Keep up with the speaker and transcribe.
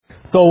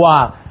So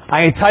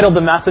I entitled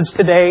the message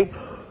today,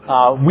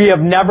 We Have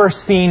Never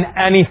Seen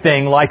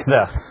Anything Like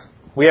This.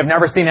 We have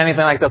never seen anything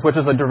like this, which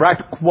is a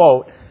direct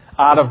quote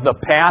out of the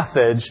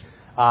passage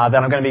that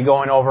I'm going to be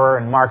going over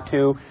in Mark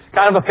 2.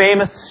 Kind of a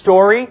famous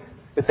story.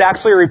 It's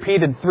actually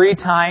repeated 3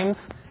 times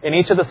in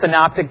each of the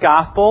synoptic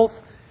Gospels.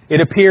 It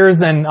appears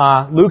in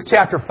Luke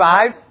chapter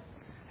 5,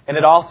 and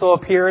it also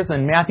appears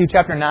in Matthew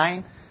chapter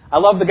 9. I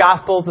love the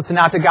Gospels. The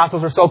synoptic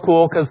Gospels are so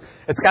cool because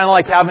it's kind of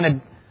like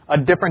having a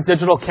different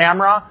digital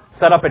camera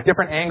set up at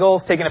different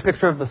angles, taking a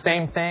picture of the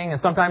same thing.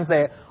 And sometimes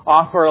they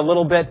offer a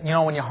little bit,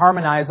 when you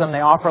harmonize them,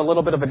 they offer a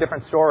little bit of a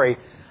different story.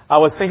 I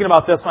was thinking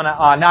about this one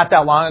not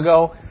that long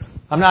ago.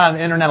 I'm not on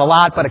the internet a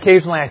lot, but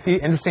occasionally I see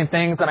interesting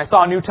things. And I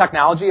saw a new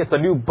technology. It's a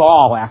new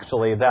ball,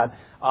 actually, that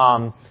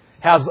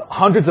has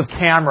hundreds of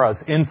cameras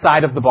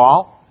inside of the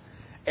ball.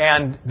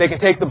 And they can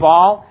take the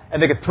ball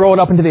and they can throw it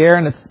up into the air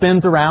and it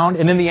spins around.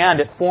 And in the end,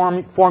 it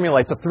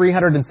formulates a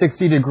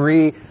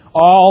 360-degree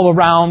all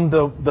around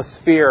the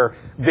sphere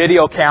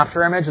video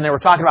capture image. And they were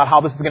talking about how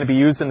this is going to be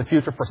used in the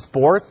future for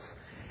sports.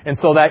 And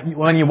so that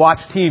when you watch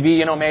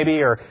TV,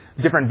 maybe, or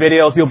different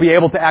videos, you'll be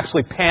able to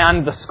actually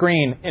pan the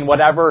screen in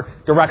whatever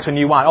direction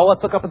you want. Oh,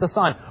 let's look up at the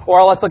sun.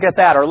 Or let's look at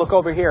that. Or look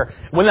over here.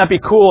 Wouldn't that be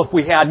cool if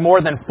we had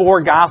more than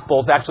 4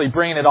 Gospels actually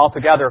bringing it all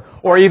together?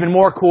 Or even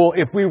more cool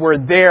if we were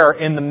there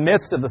in the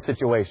midst of the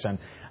situation.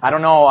 I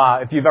don't know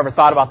if you've ever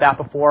thought about that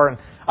before. And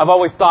I've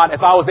always thought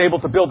if I was able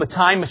to build a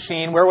time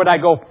machine, where would I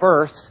go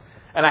first?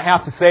 And I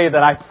have to say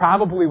that I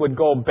probably would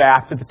go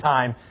back to the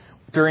time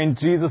during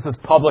Jesus'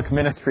 public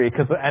ministry,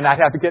 and I'd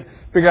have to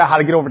figure out how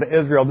to get over to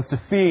Israel just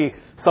to see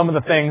some of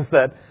the things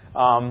that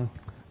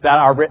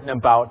are written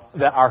about,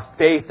 that our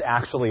faith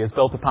actually is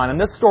built upon.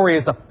 And this story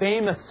is a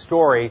famous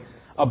story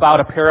about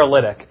a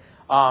paralytic.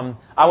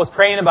 I was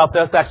praying about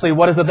this, actually.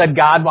 What is it that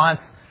God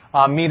wants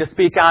me to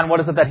speak on?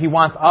 What is it that He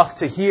wants us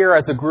to hear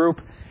as a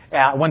group?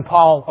 When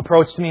Paul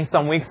approached me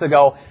some weeks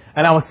ago,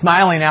 and I was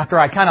smiling after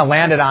I kind of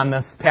landed on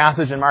this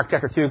passage in Mark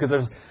chapter 2,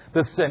 because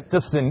there's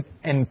just an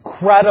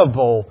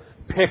incredible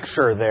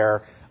picture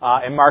there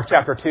in Mark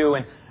chapter 2.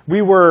 And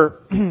we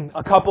were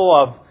a couple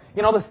of,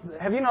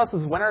 have you noticed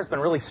this winter has been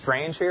really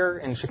strange here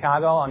in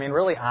Chicago? I mean,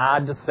 really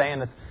odd, just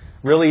saying. It's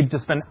really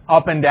just been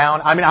up and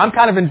down. I mean, I'm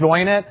kind of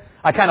enjoying it.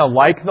 I kind of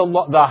like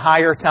the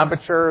higher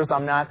temperatures.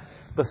 I'm not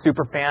the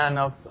super fan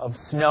of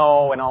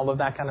snow and all of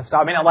that kind of stuff.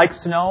 I mean, I like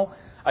snow.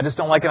 I just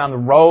don't like it on the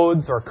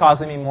roads or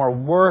causing me more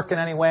work in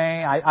any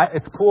way.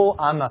 It's cool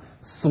on the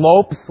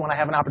slopes when I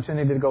have an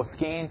opportunity to go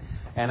skiing,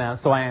 and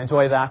so I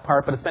enjoy that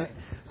part. But it's been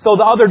so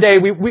the other day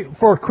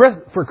for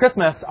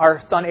Christmas,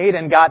 our son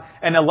Aiden got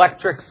an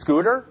electric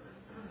scooter,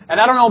 and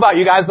I don't know about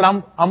you guys, but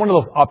I'm one of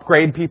those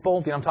upgrade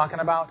people. Do you know what I'm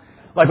talking about?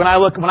 Like when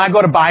I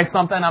go to buy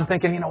something, I'm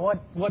thinking,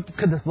 what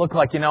could this look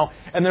like?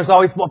 And there's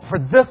always, well, for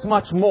this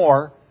much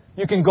more,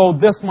 you can go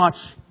this much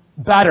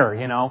better,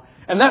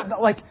 and that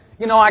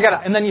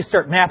and then you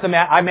start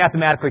I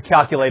mathematically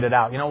calculate it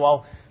out.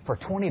 Well, for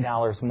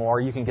 $20 more,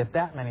 you can get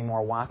that many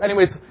more watts.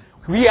 Anyways,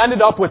 we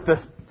ended up with this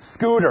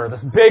scooter,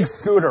 this big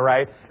scooter,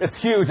 right? It's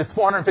huge. It's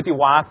 450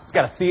 watts. It's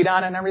got a seat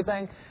on it and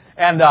everything.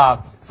 And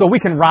so we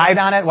can ride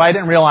on it. Well, I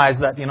didn't realize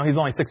that, he's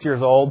only 6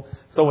 years old.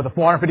 So with a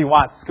 450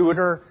 watt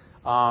scooter,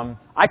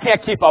 I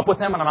can't keep up with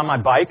him when I'm on my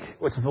bike,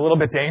 which is a little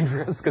bit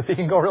dangerous because he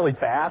can go really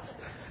fast.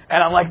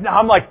 And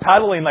I'm like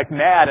pedaling like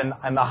mad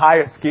in the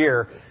highest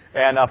gear.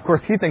 And of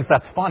course he thinks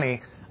that's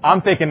funny. I'm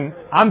thinking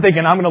I'm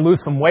going to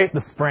lose some weight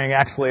this spring,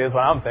 actually, is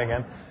what I'm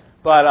thinking.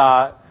 But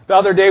the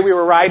other day we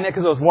were riding it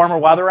because it was warmer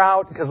weather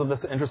out because of this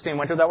interesting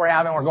winter that we're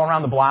having. We're going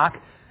around the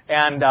block.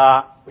 And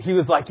he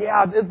was like,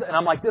 yeah. And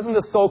I'm like, isn't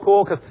this so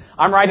cool? Because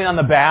I'm riding on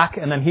the back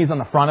and then he's on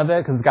the front of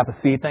it because it's got the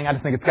seat thing. I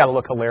just think it's got to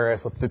look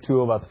hilarious with the two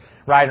of us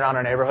riding around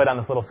our neighborhood on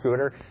this little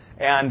scooter.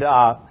 And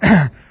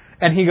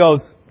and he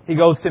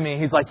goes to me.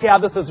 He's like, yeah,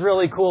 this is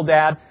really cool,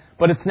 Dad.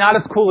 But it's not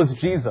as cool as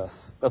Jesus.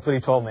 That's what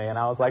he told me. And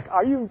I was like,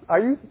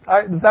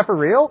 is that for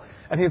real?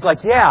 And he's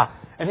like, yeah.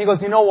 And he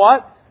goes, you know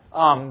what?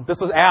 This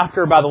was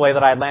after, by the way,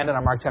 that I had landed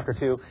on Mark chapter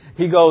 2.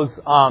 He goes,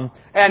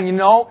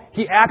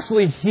 he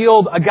actually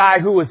healed a guy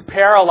who was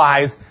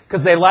paralyzed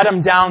because they let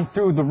him down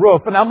through the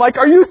roof. And I'm like,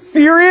 are you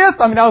serious?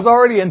 I mean, I was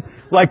already in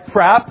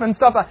prep and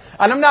stuff.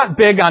 And I'm not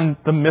big on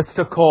the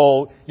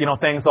mystical,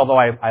 things, although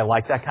I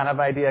like that kind of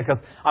idea because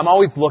I'm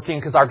always looking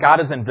because our God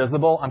is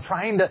invisible.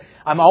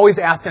 I'm always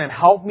asking him,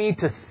 help me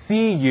to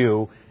see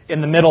you in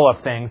the middle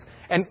of things.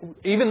 And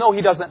even though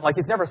he doesn't,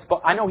 he's never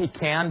I know he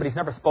can, but he's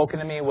never spoken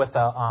to me with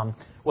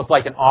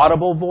an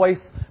audible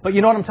voice. But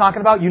you know what I'm talking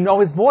about? You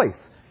know his voice.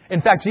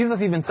 In fact, Jesus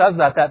even says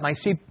that my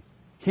sheep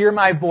hear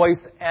my voice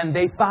and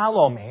they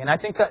follow me. And I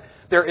think that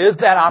there is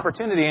that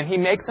opportunity, and he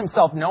makes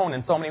himself known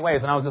in so many ways.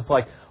 And I was just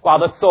like, wow,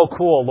 that's so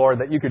cool, Lord,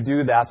 that you could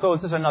do that. So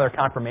it's just another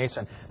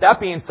confirmation. That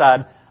being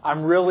said,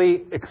 I'm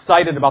really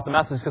excited about the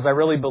message because I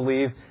really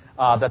believe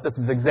that this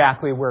is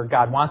exactly where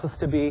God wants us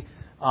to be.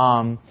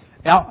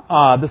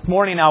 This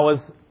morning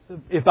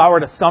if I were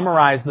to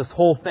summarize this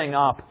whole thing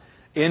up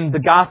in the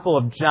Gospel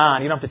of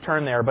John, you don't have to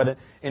turn there, but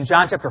in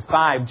John chapter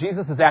 5,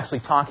 Jesus is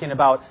actually talking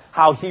about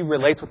how he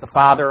relates with the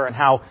Father and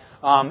how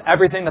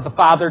everything that the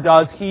Father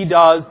does, He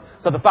does.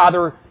 So the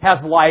Father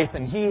has life,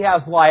 and He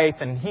has life,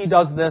 and He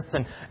does this.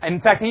 And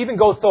in fact, He even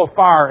goes so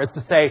far as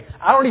to say,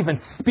 I don't even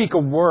speak a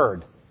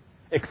word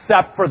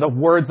except for the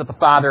words that the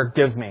Father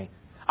gives me.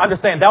 I'm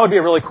just saying, that would be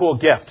a really cool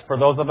gift for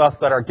those of us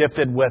that are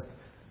gifted with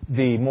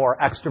the more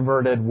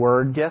extroverted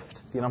word gift.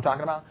 You know what I'm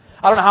talking about?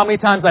 I don't know how many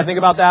times I think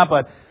about that,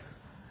 but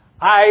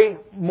I,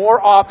 more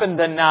often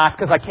than not,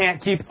 because I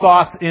can't keep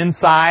thoughts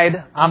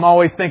inside, I'm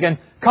always thinking,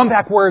 come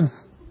back words,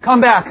 come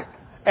back.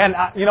 And,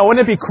 wouldn't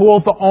it be cool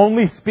to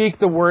only speak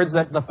the words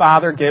that the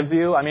Father gives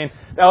you? I mean,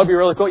 that would be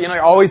really cool.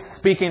 You're always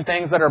speaking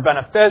things that are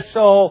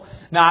beneficial,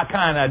 not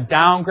kind of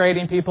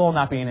downgrading people,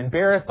 not being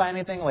embarrassed by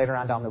anything later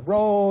on down the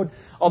road.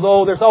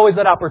 Although there's always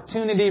that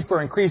opportunity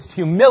for increased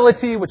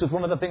humility, which is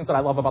one of the things that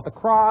I love about the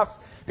cross.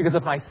 Because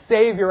if my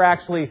Savior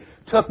actually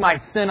took my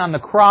sin on the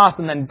cross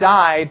and then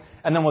died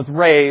and then was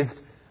raised,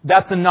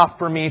 that's enough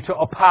for me to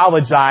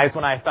apologize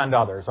when I offend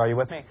others. Are you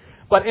with me?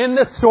 But in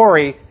this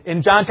story,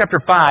 in John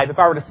chapter 5, if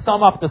I were to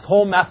sum up this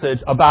whole message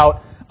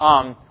about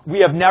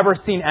we have never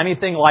seen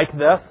anything like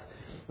this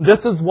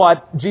is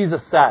what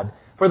Jesus said.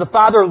 For the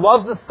Father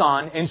loves the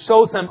Son and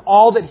shows Him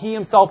all that He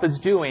Himself is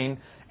doing,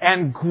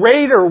 and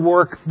greater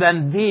works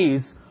than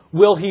these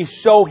will He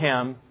show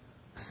Him,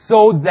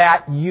 so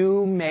that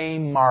you may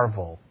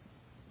marvel.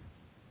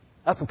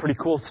 That's some pretty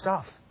cool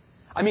stuff.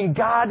 I mean,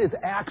 God is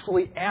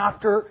actually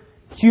after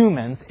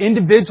humans,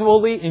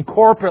 individually and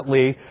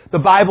corporately. The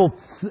Bible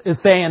is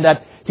saying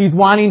that He's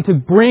wanting to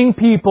bring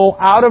people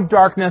out of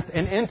darkness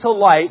and into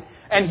light,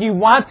 and He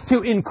wants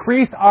to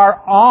increase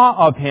our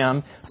awe of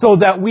Him so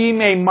that we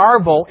may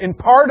marvel. And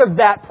part of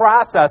that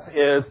process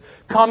is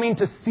coming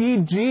to see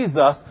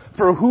Jesus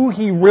for who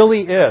He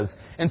really is.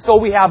 And so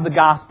we have the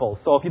Gospels.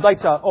 So if you'd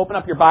like to open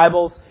up your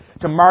Bibles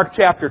to Mark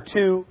chapter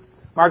 2.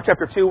 Mark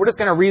chapter 2, we're just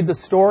going to read the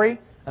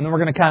story, and then we're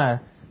going to kind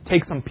of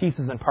take some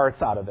pieces and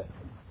parts out of it.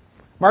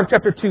 Mark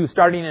chapter 2,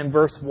 starting in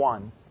verse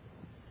 1.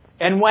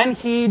 And when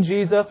He,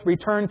 Jesus,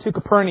 returned to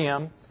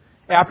Capernaum,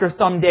 after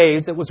some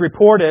days, it was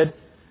reported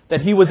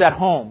that He was at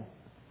home.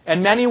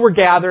 And many were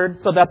gathered,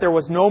 so that there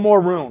was no more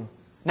room,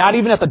 not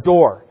even at the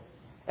door.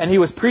 And He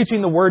was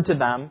preaching the word to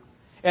them.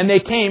 And they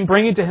came,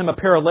 bringing to Him a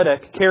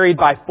paralytic, carried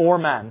by 4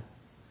 men.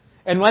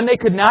 And when they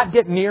could not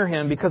get near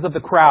Him because of the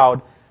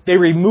crowd, they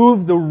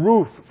removed the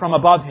roof from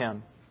above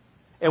Him.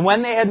 And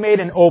when they had made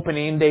an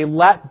opening, they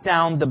let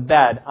down the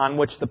bed on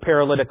which the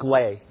paralytic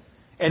lay.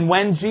 And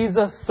when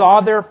Jesus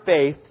saw their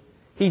faith,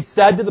 He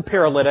said to the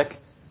paralytic,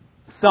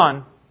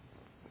 Son,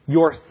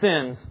 your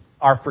sins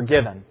are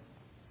forgiven.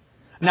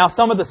 Now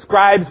some of the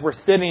scribes were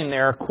sitting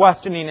there,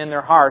 questioning in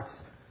their hearts,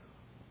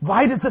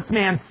 why does this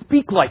man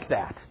speak like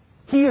that?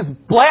 He is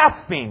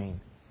blaspheming.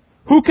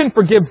 Who can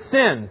forgive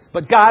sins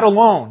but God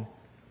alone?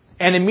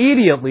 And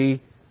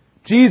immediately,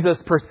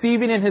 Jesus,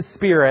 perceiving in His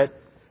spirit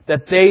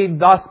that they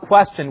thus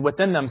questioned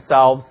within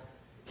themselves,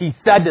 He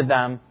said to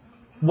them,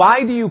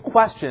 why do you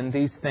question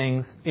these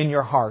things in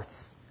your hearts?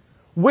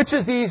 Which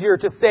is easier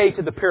to say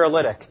to the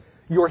paralytic,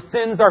 your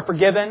sins are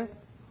forgiven,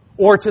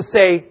 or to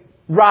say,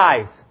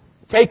 rise,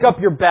 take up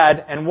your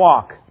bed and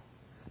walk?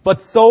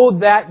 But so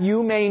that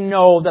you may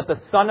know that the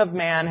Son of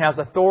Man has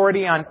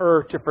authority on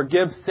earth to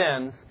forgive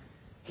sins,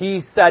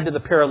 He said to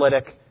the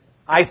paralytic,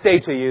 I say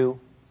to you,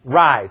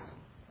 rise,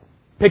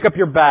 pick up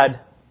your bed,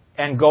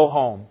 and go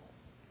home.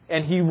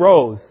 And he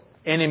rose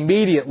and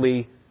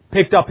immediately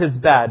picked up his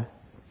bed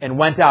and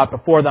went out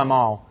before them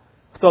all,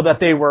 so that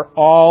they were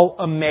all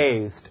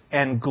amazed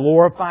and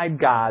glorified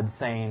God,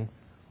 saying,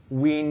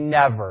 we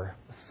never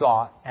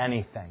saw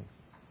anything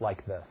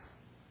like this.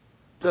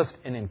 Just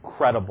an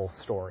incredible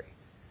story.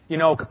 You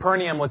know,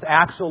 Capernaum was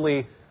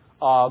actually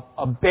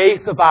a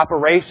base of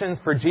operations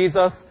for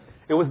Jesus.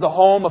 It was the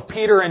home of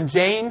Peter and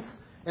James,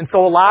 and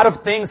so a lot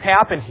of things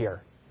happened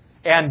here.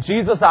 And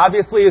Jesus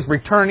obviously is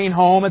returning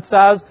home, it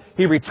says.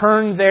 He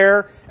returned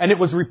there, and it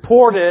was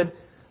reported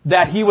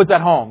that He was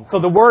at home. So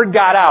the word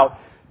got out.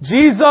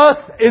 Jesus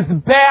is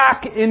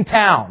back in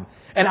town.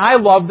 And I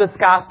love this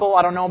gospel.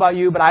 I don't know about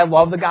you, but I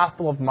love the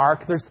Gospel of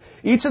Mark.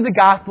 Each of the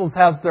Gospels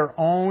has their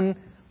own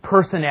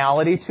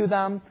personality to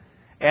them.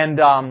 And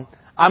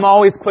I'm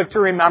always quick to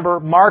remember,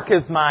 Mark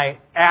is my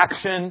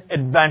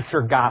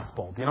action-adventure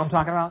gospel. Do you know what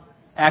I'm talking about?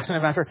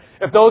 Action-adventure.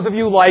 If those of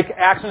you like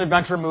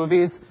action-adventure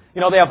movies, you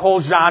know, they have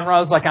whole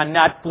genres like on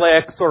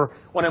Netflix, or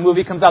when a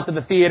movie comes out to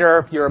the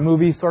theater, if you're a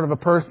movie sort of a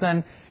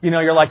person, you know,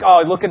 you're like,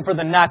 oh, looking for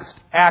the next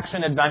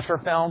action-adventure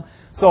film.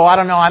 So I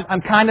don't know,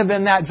 I'm kind of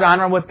in that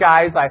genre with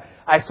guys.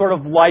 I sort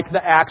of like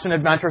the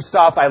action-adventure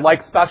stuff. I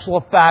like special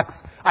effects.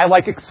 I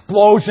like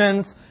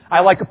explosions. I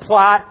like a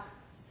plot.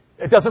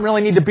 It doesn't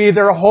really need to be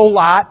there a whole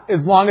lot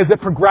as long as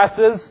it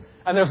progresses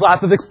and there's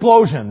lots of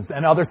explosions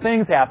and other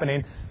things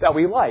happening that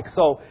we like.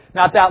 So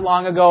not that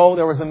long ago,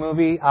 there was a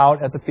movie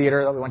out at the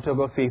theater that we went to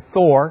go see,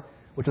 Thor,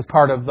 which is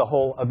part of the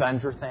whole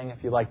Avenger thing,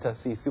 if you like to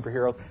see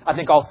superheroes. I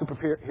think all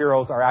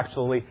superheroes are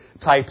actually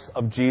types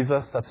of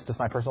Jesus. That's just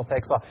my personal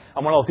take. So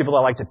I'm one of those people that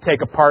like to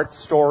take apart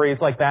stories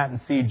like that and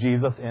see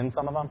Jesus in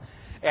some of them.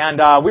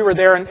 And we were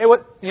there, and it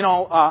was,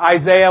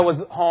 Isaiah was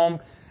home,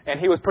 and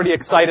he was pretty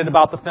excited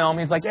about the film.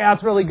 He's like, yeah,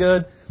 it's really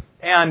good.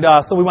 And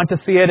so we went to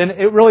see it, and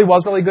it really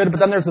was really good. But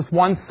then there's this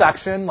one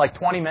section, like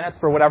 20 minutes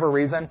for whatever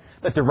reason,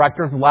 that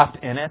directors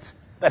left in it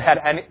that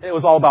it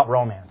was all about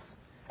romance.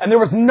 And there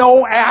was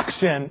no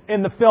action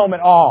in the film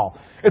at all.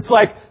 It's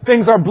like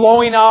things are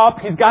blowing up,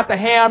 he's got the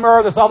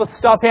hammer, there's all this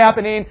stuff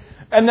happening,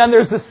 and then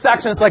there's this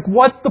section. It's like,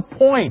 what's the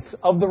point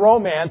of the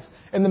romance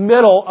in the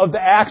middle of the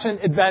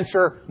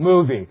action-adventure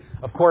movie?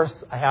 Of course,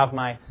 I have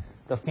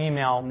the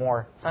female,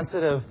 more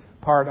sensitive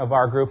part of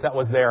our group that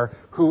was there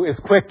who is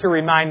quick to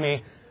remind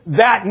me,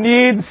 that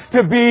needs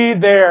to be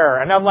there.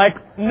 And I'm like,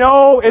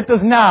 no, it does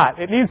not.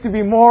 It needs to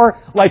be more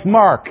like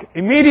Mark.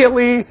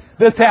 Immediately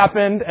this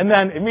happened, and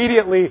then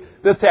immediately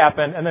this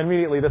happened, and then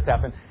immediately this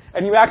happened.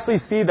 And you actually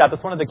see that.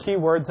 That's one of the key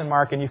words in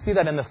Mark, and you see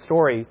that in the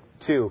story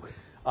too.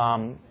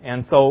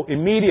 And so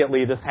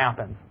immediately this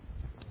happens.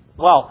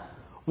 Well,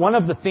 one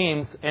of the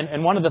themes,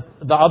 and one of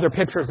the other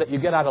pictures that you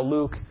get out of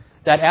Luke,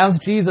 that as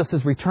Jesus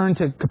is returned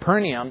to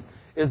Capernaum,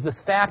 is this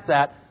fact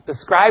that the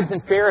scribes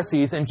and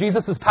Pharisees and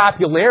Jesus'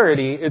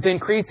 popularity is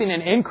increasing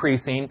and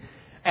increasing,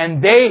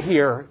 and they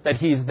hear that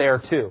he's there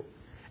too.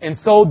 And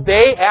so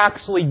they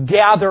actually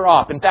gather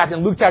up. In fact,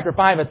 in Luke chapter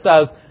 5 it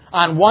says,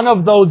 on one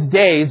of those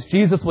days,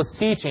 Jesus was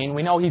teaching.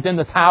 We know he's in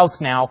this house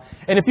now.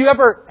 And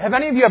have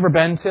any of you ever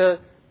been to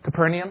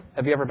Capernaum?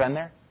 Have you ever been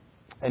there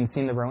and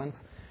seen the ruins?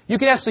 You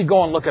can actually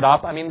go and look it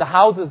up. I mean, the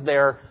houses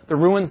there, the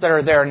ruins that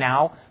are there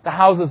now, the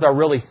houses are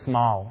really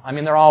small. I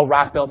mean, they're all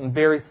rock built and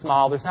very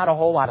small. There's not a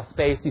whole lot of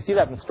space. You see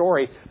that in the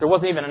story. There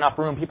wasn't even enough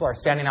room. People are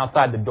standing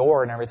outside the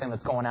door and everything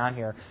that's going on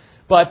here.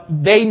 But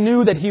they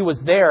knew that he was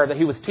there, that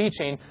he was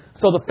teaching.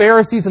 So the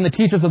Pharisees and the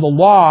teachers of the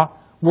law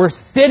were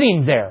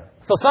sitting there.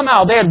 So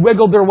somehow they had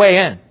wiggled their way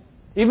in.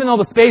 Even though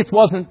the space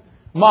wasn't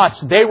much,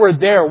 they were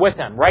there with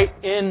him, right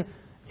in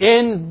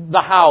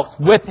the house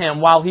with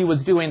him while he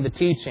was doing the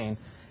teaching.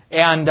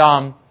 And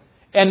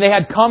they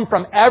had come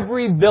from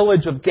every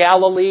village of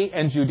Galilee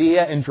and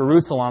Judea and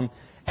Jerusalem,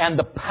 and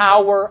the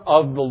power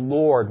of the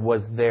Lord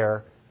was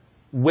there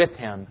with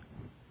him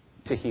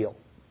to heal.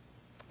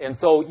 And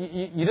so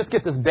you just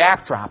get this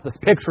backdrop, this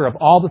picture of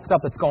all the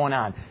stuff that's going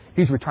on.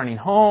 He's returning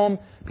home.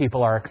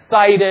 People are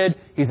excited.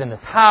 He's in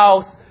this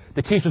house.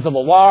 The teachers of the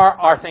law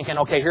are thinking,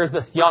 okay, here's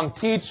this young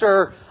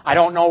teacher. I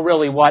don't know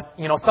really what,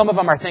 some of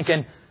them are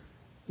thinking,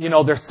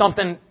 there's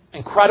something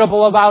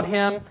incredible about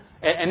him.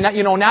 And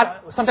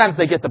not sometimes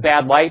they get the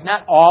bad light.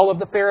 Not all of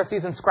the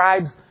Pharisees and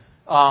scribes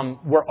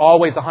were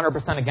always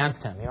 100%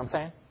 against him. You know what I'm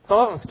saying? Some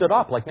of them stood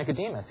up, like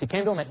Nicodemus. He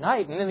came to him at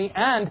night, and in the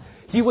end,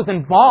 he was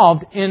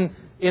involved in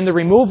the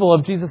removal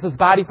of Jesus'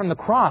 body from the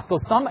cross.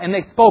 And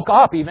they spoke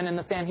up even in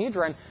the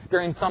Sanhedrin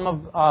during some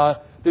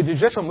of the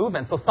judicial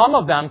movement. So some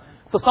of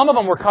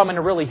them were coming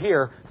to really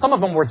hear. Some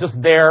of them were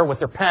just there with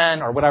their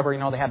pen or whatever.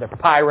 They had their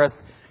papyrus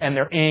and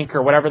their ink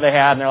or whatever they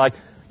had, and they're like,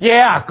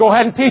 yeah, go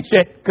ahead and teach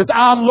it, because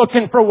I'm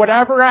looking for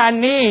whatever I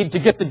need to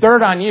get the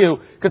dirt on you,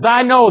 because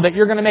I know that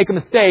you're going to make a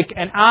mistake,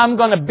 and I'm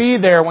going to be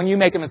there when you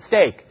make a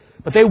mistake.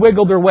 But they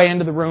wiggled their way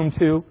into the room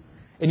too,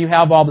 and you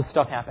have all this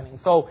stuff happening.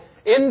 So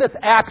in this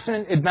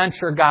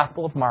action-adventure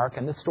Gospel of Mark,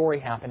 and this story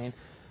happening,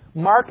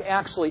 Mark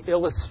actually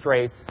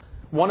illustrates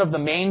one of the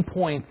main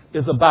points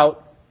is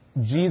about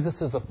Jesus'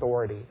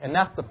 authority. And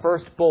that's the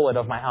first bullet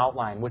of my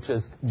outline, which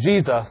is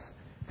Jesus,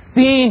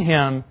 seeing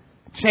him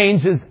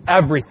changes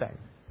everything.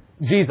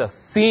 Jesus,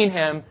 seeing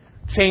him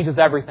changes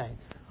everything.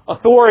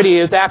 Authority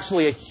is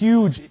actually a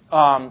huge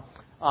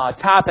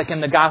topic in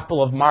the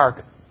Gospel of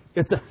Mark.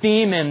 It's a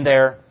theme in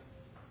there.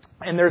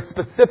 And there's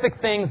specific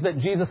things that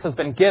Jesus has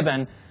been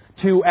given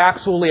to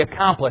actually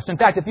accomplish. In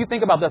fact, if you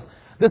think about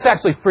this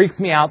actually freaks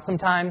me out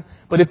sometimes.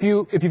 But if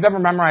you've ever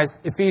memorized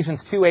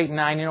Ephesians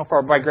 2:8-9,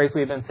 for by grace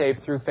we have been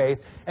saved through faith.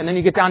 And then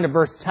you get down to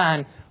verse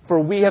 10, for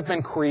we have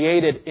been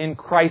created in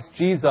Christ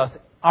Jesus.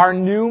 Our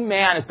new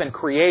man has been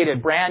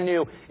created, brand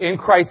new, in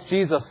Christ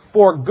Jesus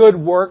for good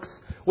works,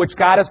 which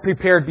God has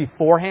prepared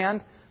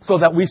beforehand so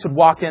that we should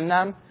walk in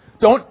them.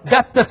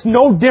 That's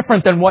no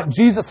different than what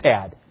Jesus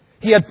had.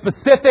 He had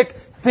specific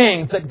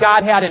things that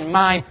God had in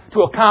mind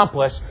to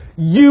accomplish.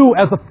 You,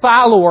 as a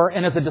follower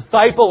and as a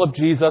disciple of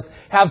Jesus,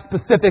 have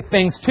specific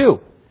things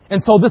too.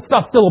 And so this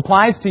stuff still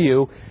applies to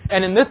you.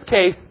 And in this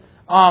case,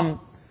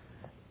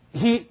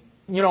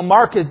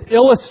 Mark is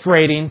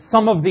illustrating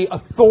some of the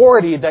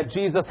authority that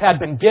Jesus had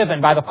been given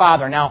by the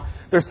Father. Now,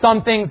 there's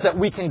some things that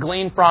we can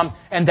glean from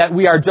and that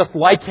we are just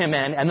like him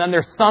in. And then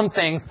there's some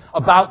things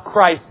about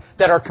Christ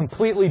that are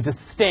completely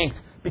distinct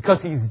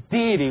because he's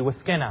deity with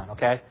skin on,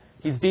 okay?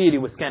 He's deity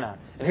with skin on.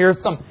 And here's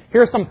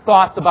some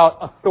thoughts about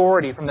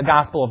authority from the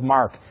Gospel of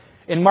Mark.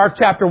 In Mark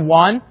chapter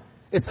 1,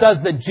 it says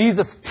that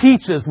Jesus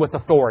teaches with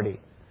authority.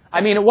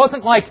 I mean, it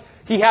wasn't like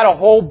he had a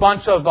whole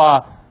bunch of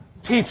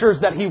teachers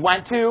that he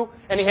went to,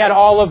 and he had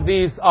all of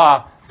these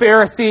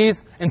Pharisees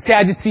and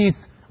Sadducees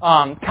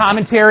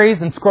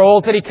commentaries and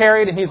scrolls that he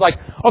carried, and he's like,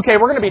 okay,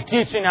 we're going to be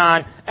teaching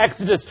on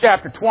Exodus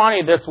chapter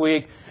 20 this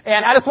week,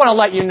 and I just want to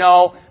let you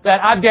know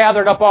that I've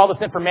gathered up all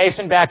this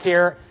information back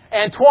here,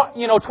 And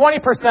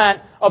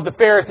 20% of the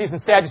Pharisees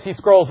and Sadducee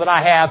scrolls that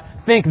I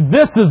have think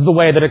this is the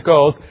way that it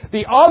goes.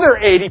 The other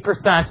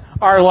 80%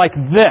 are like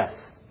this.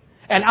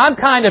 And I'm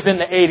kind of in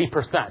the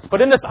 80%.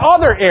 But in this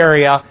other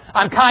area,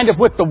 I'm kind of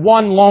with the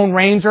one Lone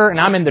Ranger, and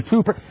I'm in the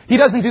 2%. He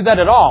doesn't do that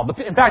at all.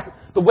 In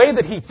fact, the way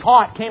that he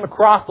taught came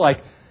across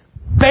like,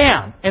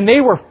 bam! And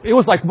it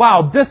was like,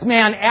 wow, this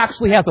man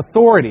actually has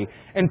authority.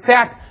 In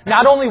fact,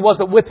 not only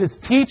was it with his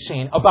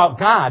teaching about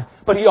God,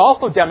 but he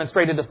also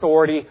demonstrated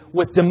authority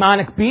with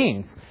demonic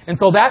beings. And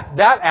so that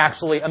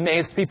actually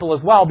amazed people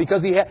as well,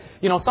 because he had,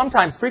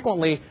 sometimes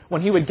frequently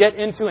when he would get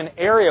into an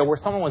area where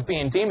someone was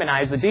being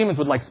demonized, the demons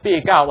would like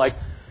speak out like,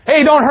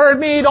 hey, don't hurt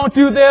me, don't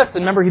do this.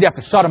 And remember, he'd have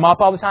to shut them up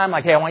all the time,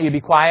 like, hey, I want you to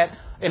be quiet.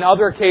 In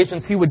other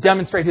occasions, he would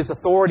demonstrate his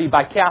authority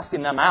by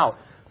casting them out.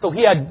 So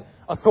he had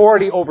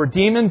authority over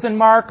demons in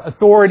Mark,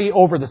 authority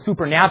over the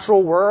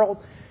supernatural world.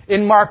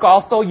 In Mark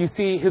also, you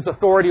see his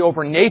authority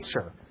over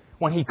nature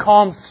when he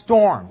calmed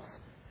storms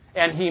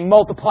and he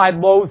multiplied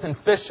loaves and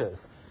fishes.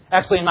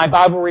 Actually, in my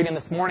Bible reading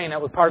this morning,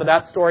 it was part of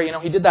that story.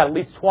 He did that at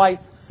least twice.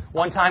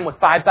 One time with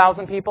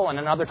 5,000 people and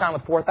another time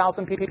with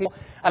 4,000 people.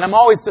 And I'm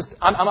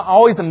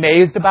always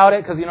amazed about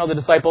it because, the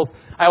disciples,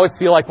 I always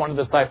feel like one of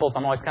the disciples,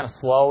 I'm always kind of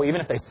slow.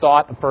 Even if they saw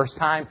it the first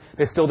time,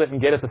 they still didn't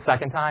get it the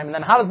second time. And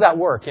then how does that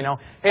work?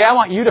 Hey, I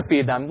want you to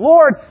feed them.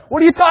 Lord,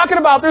 what are you talking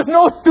about? There's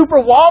no super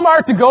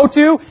Walmart to go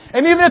to.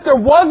 And even if there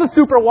was a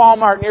super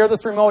Walmart near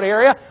this remote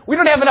area, we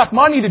don't have enough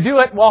money to do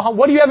it. Well,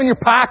 what do you have in your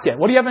pocket?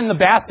 What do you have in the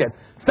basket?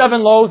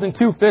 7 loaves and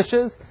 2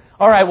 fishes?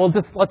 All right, well,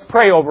 let's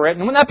pray over it.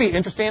 And wouldn't that be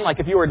interesting? Like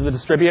if you were the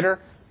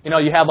distributor,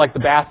 you have like the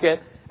basket,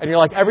 and you're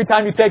like, every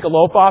time you take a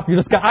loaf off,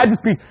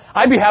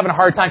 I'd be having a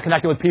hard time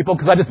connecting with people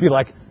because I'd just be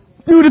like,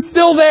 dude, it's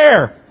still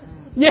there.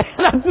 Yeah,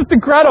 that's just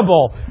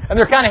incredible. And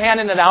they're kind of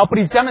handing it out, but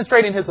he's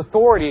demonstrating his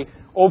authority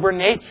over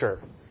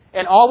nature.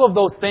 And all of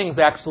those things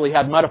actually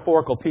had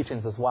metaphorical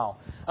teachings as well.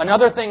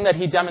 Another thing that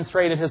he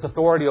demonstrated his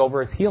authority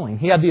over is healing.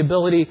 He had the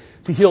ability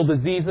to heal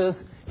diseases.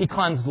 He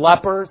cleansed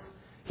lepers.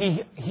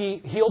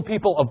 He healed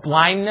people of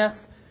blindness.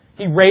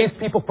 He raised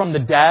people from the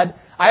dead.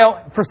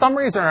 For some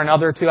reason or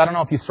another, too, I don't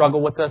know if you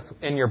struggle with this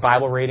in your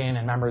Bible reading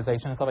and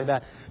memorization and stuff like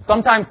that.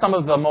 Sometimes some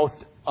of the most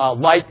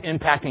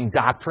life-impacting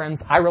doctrines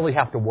I really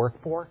have to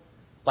work for,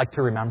 like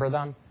to remember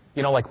them.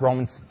 Like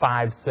Romans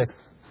 5, 6,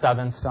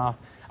 7 stuff.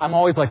 I'm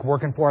always like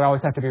working for it. I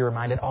always have to be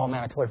reminded, oh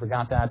man, I totally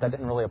forgot that. That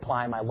didn't really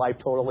apply in my life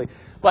totally.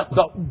 But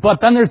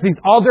then there's these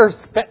other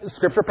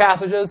scripture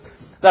passages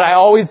that I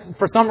always,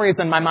 for some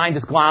reason, my mind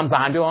just gloms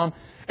onto them.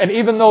 And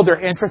even though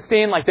they're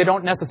interesting, like they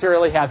don't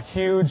necessarily have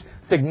huge,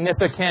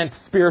 significant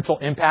spiritual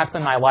impacts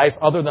in my life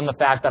other than the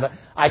fact that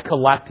I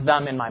collect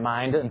them in my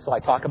mind, and so I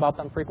talk about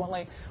them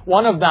frequently.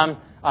 One of them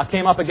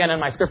came up again in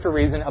my scripture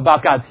reading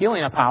about God's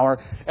healing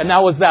power, and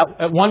that was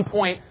that at one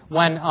point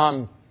when,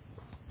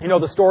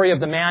 the story of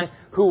the man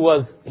who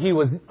was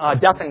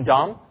deaf and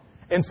dumb,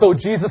 and so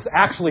Jesus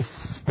actually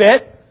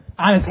spit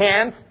on his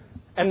hands,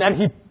 and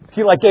then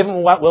he like gave him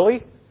a wet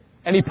willy,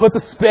 and he put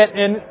the spit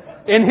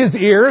in his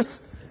ears,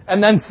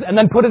 and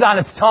then put it on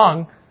its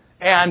tongue,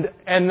 and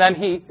then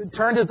he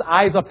turned his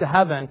eyes up to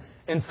heaven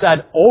and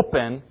said,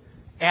 open,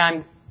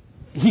 and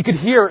he could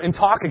hear and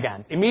talk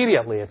again.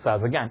 Immediately, it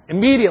says again.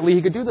 Immediately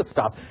he could do this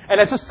stuff. And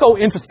it's just so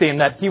interesting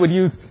that he would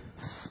use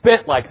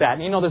spit like that.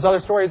 And there's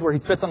other stories where he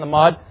spits on the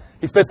mud,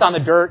 he spits on the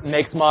dirt and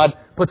makes mud,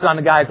 puts it on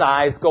the guy's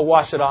eyes, go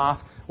wash it off.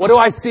 What do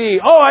I see?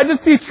 Oh, I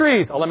just see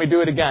trees. Oh, let me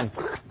do it again.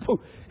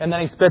 And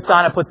then he spits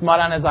on it, puts mud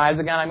on his eyes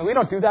again. I mean, we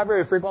don't do that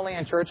very frequently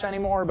in church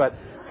anymore, but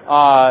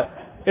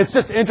it's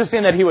just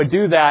interesting that he would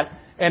do that,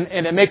 and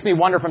it makes me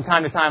wonder from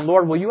time to time,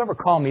 Lord, will you ever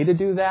call me to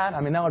do that? I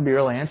mean, that would be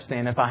really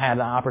interesting if I had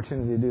an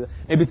opportunity to do that.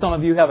 Maybe some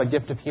of you have a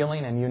gift of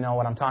healing and you know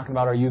what I'm talking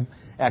about, or you've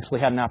actually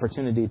had an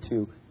opportunity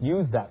to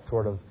use that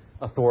sort of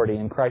authority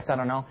in Christ. I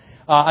don't know.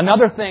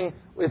 Another thing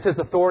is his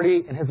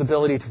authority and his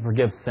ability to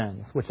forgive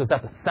sins, which is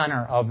at the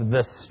center of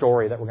this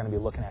story that we're going to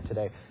be looking at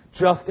today.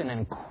 Just an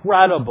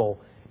incredible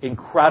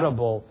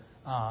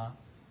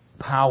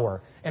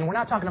power. And we're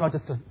not talking about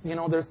just,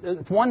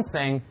 it's one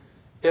thing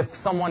if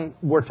someone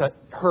were to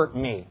hurt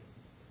me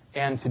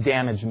and to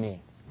damage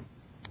me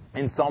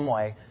in some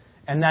way,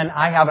 and then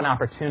I have an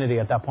opportunity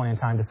at that point in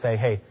time to say,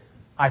 hey,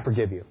 I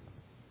forgive you.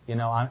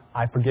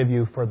 I forgive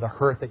you for the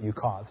hurt that you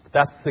caused.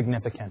 That's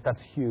significant. That's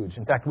huge.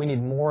 In fact, we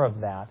need more of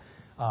that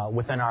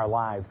within our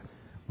lives.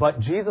 But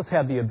Jesus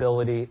had the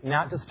ability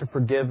not just to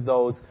forgive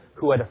those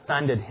who had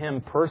offended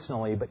him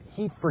personally, but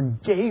he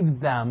forgave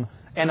them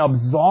and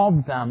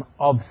absolved them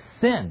of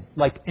sin,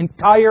 like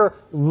entire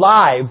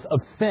lives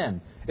of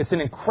sin. It's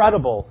an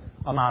incredible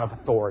amount of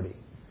authority.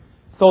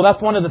 So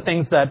that's one of the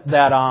things that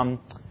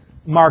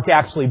Mark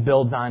actually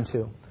builds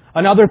onto.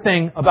 Another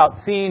thing about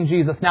seeing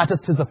Jesus, not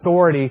just his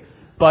authority,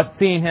 but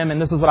seeing him,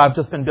 and this is what I've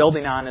just been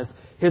building on, is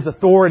his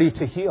authority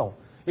to heal.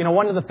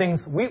 One of the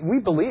things we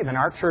believe in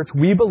our church,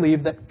 we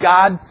believe that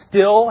God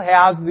still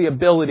has the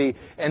ability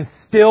and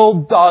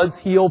still does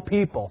heal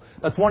people.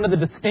 That's one of the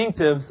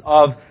distinctives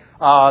of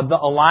the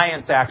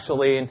Alliance,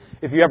 actually. And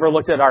if you ever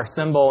looked at our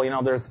symbol,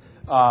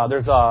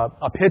 there's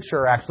a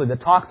picture, actually,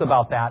 that talks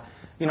about that.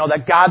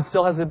 that God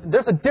still has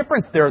there's a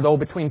difference there, though,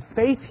 between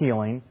faith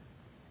healing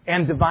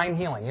and divine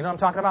healing. You know what I'm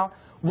talking about?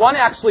 One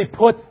actually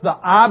puts the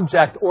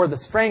object or the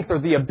strength or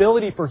the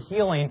ability for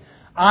healing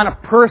on a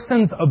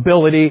person's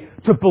ability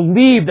to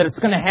believe that it's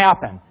going to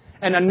happen.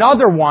 And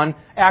another one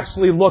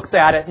actually looks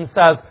at it and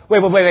says,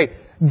 wait.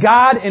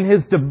 God in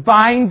His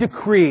divine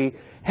decree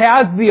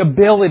has the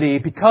ability,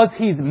 because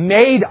He's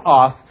made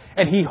us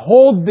and He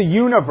holds the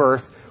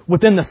universe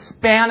within the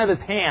span of His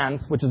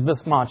hands, which is this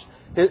much.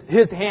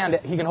 His hand,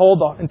 He can hold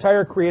the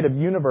entire creative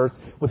universe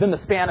within the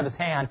span of His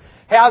hand,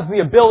 has the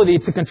ability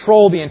to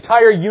control the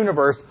entire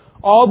universe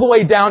all the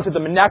way down to the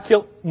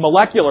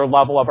molecular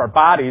level of our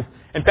bodies.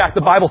 In fact,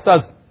 the Bible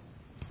says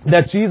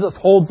that Jesus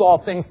holds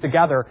all things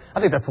together. I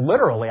think that's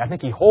literally. I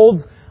think He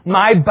holds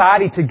my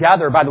body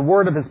together by the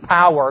word of His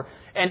power.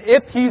 And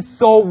if He's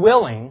so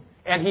willing,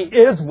 and He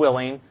is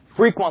willing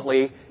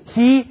frequently,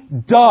 He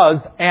does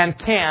and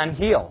can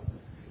heal.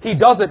 He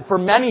does it for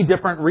many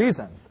different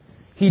reasons.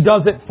 He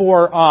does it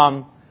for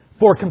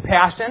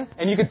compassion,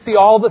 and you can see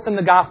all of this in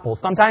the Gospels.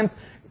 Sometimes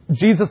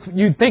Jesus,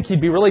 you'd think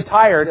He'd be really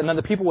tired, and then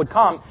the people would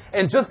come,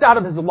 and just out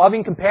of His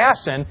loving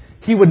compassion,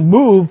 He would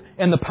move,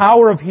 and the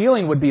power of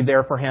healing would be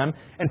there for Him.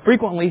 And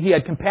frequently He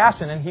had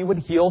compassion, and He would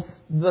heal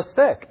the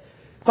sick.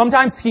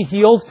 Sometimes He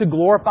heals to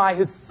glorify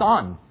His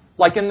Son.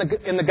 Like in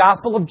the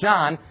Gospel of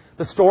John,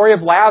 the story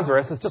of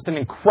Lazarus is just an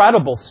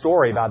incredible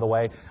story, by the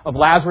way, of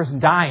Lazarus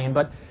dying.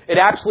 But it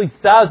actually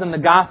says in the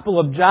Gospel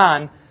of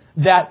John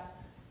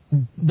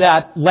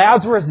that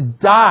Lazarus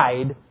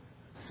died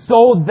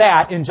so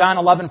that, in John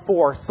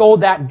 11:4, so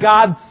that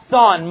God's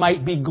Son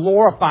might be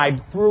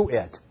glorified through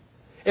it.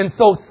 And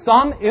so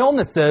some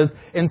illnesses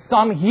and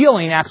some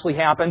healing actually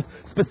happens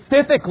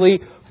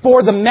specifically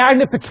for the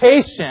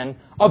magnification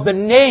of the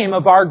name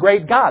of our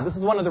great God. This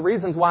is one of the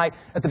reasons why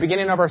at the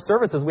beginning of our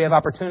services we have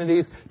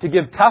opportunities to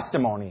give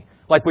testimony,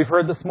 like we've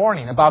heard this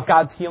morning, about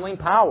God's healing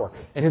power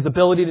and His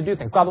ability to do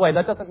things. By the way,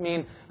 that doesn't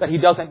mean that He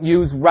doesn't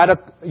use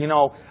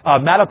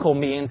medical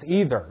means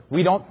either.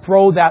 We don't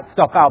throw that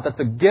stuff out. That's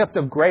a gift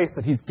of grace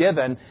that He's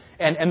given.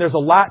 And there's a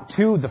lot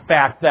to the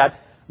fact that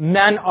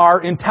men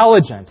are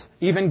intelligent.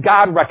 Even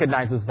God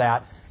recognizes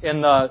that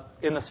in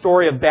the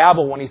story of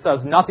Babel, when He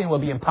says nothing will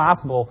be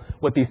impossible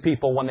with these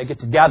people when they get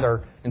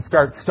together and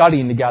start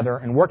studying together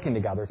and working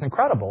together. It's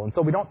incredible. And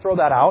so we don't throw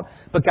that out,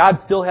 but God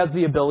still has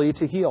the ability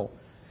to heal.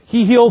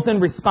 He heals in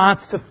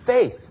response to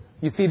faith.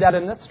 You see that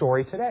in this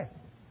story today.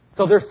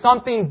 So there's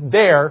something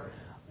there,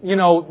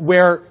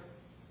 where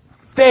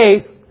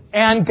faith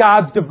and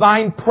God's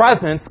divine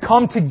presence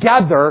come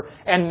together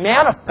and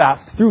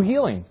manifest through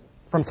healing.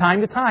 From time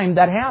to time,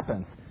 that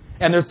happens.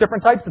 And there's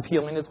different types of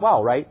healing as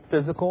well, right?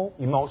 Physical,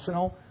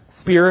 emotional,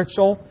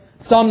 spiritual.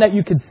 Some that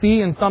you could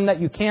see and some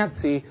that you can't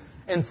see.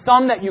 And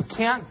some that you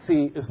can't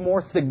see is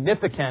more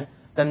significant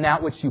than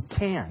that which you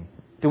can.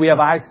 Do we have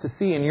eyes to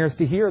see and ears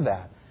to hear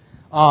that?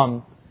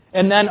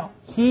 And then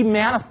He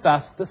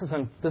manifests, this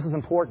is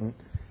important,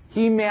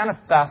 He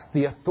manifests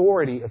the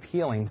authority of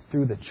healing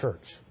through the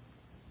church.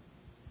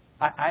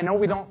 I know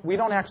we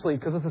don't actually,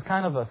 because this is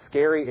kind of a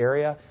scary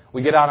area,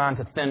 we get out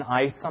onto thin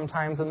ice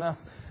sometimes in this,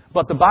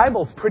 but the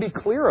Bible's pretty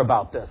clear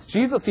about this.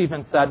 Jesus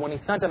even said when He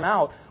sent them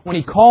out, when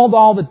He called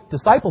all the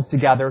disciples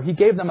together, He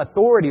gave them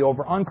authority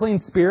over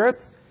unclean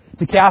spirits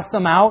to cast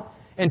them out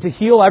and to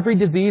heal every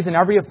disease and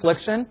every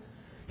affliction.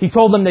 He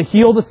told them to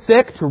heal the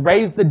sick, to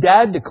raise the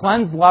dead, to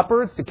cleanse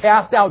lepers, to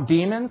cast out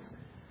demons.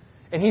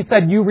 And He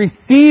said, you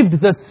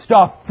received this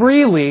stuff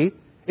freely.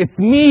 It's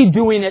me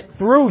doing it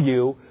through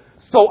you.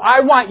 So I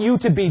want you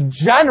to be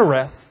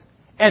generous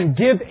and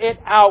give it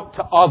out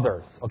to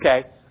others.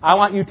 Okay? I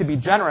want you to be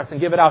generous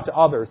and give it out to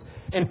others.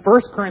 In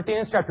 1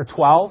 Corinthians chapter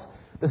 12,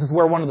 this is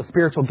where one of the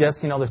spiritual gifts,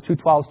 there's 2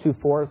 12s, 2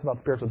 4s about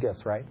spiritual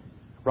gifts, right?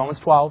 Romans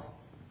 12,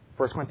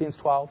 1 Corinthians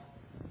 12,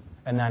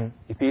 and then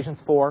Ephesians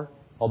 4.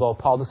 Although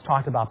Paul just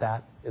talked about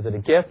that. Is it a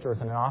gift or is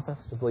it an office?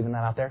 Just leaving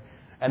that out there.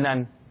 And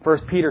then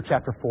 1 Peter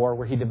chapter 4,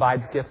 where he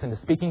divides gifts into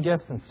speaking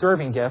gifts and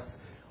serving gifts.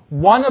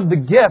 One of the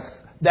gifts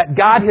that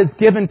God has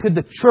given to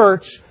the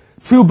church,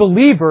 to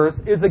believers,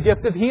 is the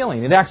gift of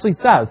healing. It actually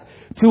says,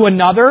 to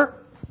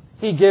another,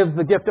 He gives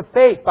the gift of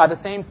faith by the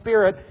same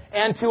Spirit,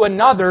 and to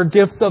another,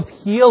 gifts of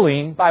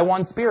healing by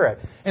one Spirit.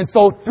 And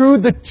so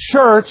through the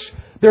church,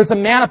 there's a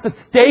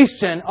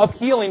manifestation of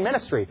healing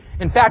ministry.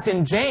 In fact,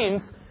 in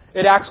James,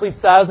 it actually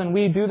says, and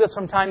we do this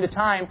from time to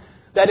time,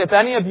 that if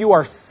any of you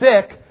are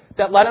sick,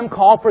 that let him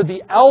call for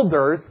the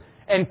elders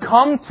and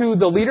come to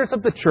the leaders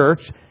of the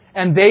church,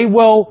 and they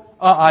will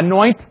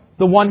anoint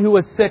the one who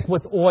is sick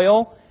with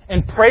oil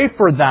and pray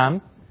for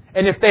them.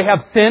 And if they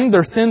have sinned,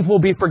 their sins will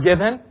be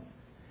forgiven,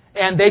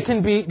 and they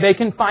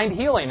can find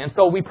healing. And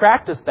so we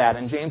practice that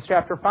in James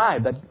chapter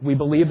 5, that we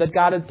believe that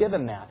God has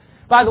given that.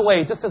 By the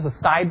way, just as a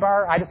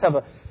sidebar, I just have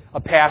a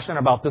passion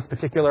about this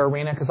particular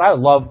arena, because I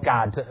love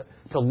God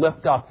to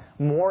lift up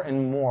more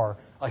and more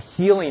a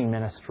healing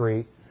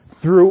ministry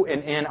through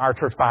and in our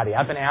church body.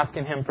 I've been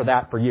asking Him for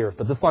that for years.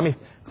 But just let me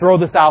throw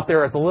this out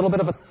there as a little bit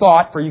of a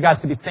thought for you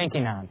guys to be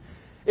thinking on.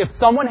 If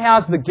someone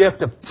has the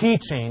gift of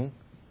teaching,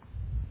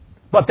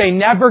 but they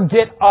never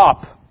get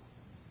up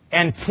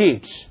and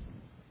teach,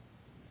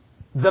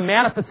 the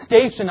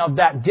manifestation of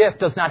that gift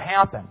does not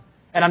happen.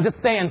 And I'm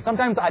just saying,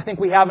 sometimes I think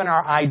we have in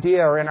our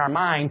idea or in our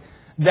mind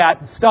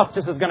that stuff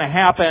just is going to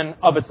happen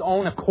of its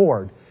own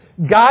accord.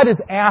 God is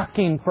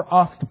asking for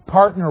us to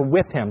partner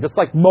with Him, just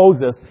like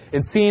Moses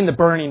in seeing the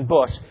burning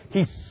bush.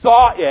 He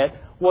saw it,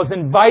 was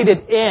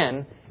invited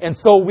in, and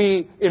so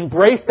we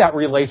embrace that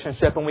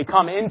relationship and we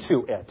come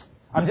into it.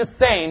 I'm just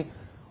saying,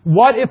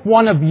 what if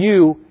one of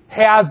you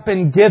has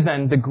been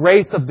given the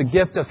grace of the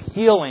gift of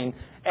healing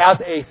as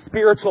a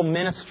spiritual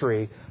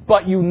ministry,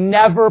 but you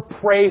never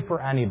pray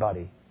for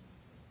anybody?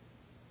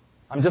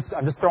 I'm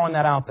just throwing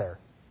that out there.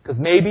 Because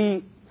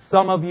maybe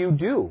some of you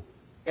do,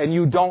 and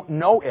you don't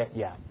know it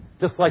yet.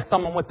 Just like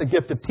someone with the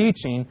gift of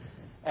teaching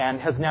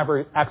and has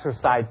never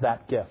exercised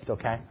that gift,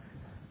 okay?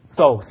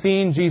 So,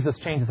 seeing Jesus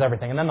changes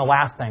everything. And then the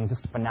last thing,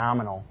 just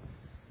phenomenal,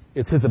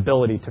 is His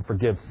ability to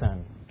forgive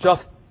sin.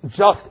 Just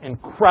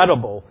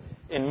incredible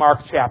in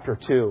Mark chapter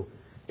 2.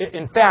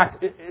 In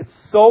fact, it's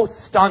so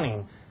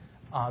stunning.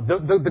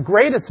 The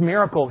greatest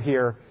miracle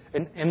here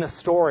in the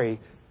story,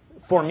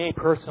 for me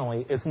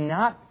personally, is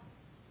not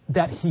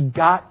that He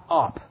got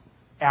up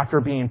after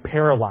being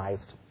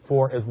paralyzed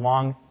for as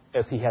long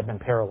as He had been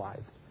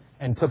paralyzed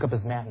and took up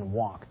His mat and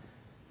walked.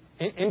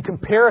 In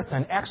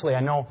comparison, actually,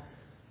 I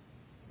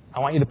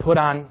want you to put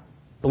on,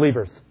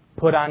 believers,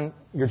 put on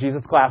your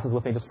Jesus glasses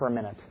with me just for a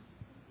minute.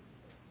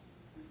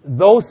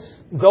 Those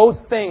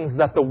things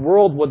that the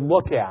world would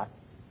look at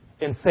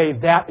and say,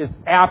 that is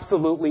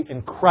absolutely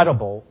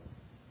incredible,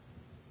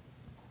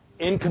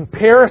 in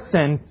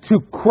comparison to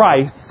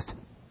Christ,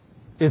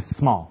 is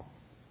small.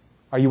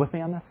 Are you with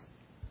me on this?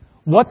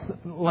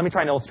 Let me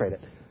try and illustrate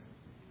it.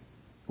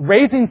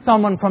 Raising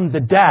someone from the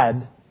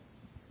dead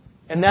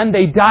and then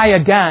they die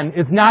again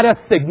is not as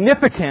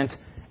significant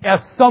as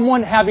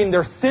someone having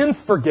their sins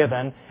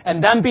forgiven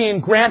and then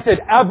being granted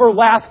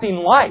everlasting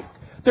life.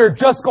 They're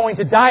just going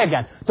to die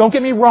again. Don't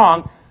get me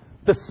wrong.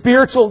 The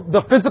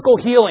physical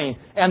healing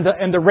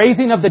and the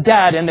raising of the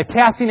dead and the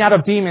casting out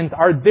of demons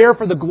are there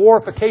for the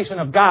glorification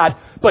of God.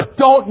 But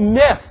don't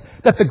miss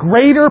that the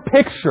greater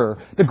picture,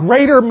 the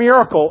greater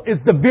miracle is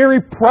the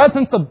very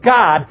presence of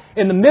God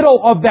in the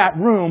middle of that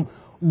room,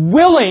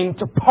 willing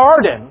to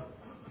pardon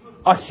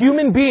a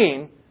human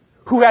being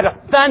who had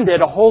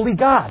offended a holy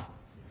God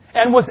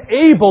and was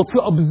able to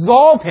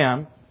absolve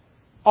him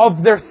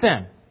of their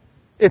sin.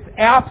 It's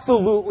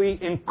absolutely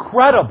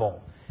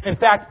incredible. In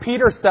fact,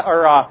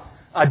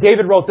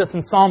 David wrote this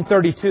in Psalm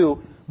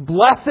 32.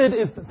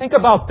 Think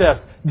about this.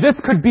 This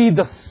could be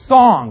the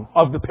song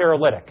of the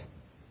paralytic.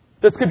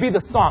 This could be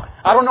the song.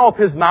 I don't know if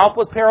his mouth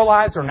was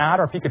paralyzed or not,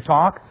 or if he could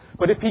talk,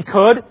 but if he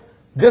could,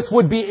 this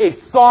would be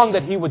a song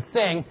that he would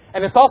sing,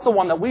 and it's also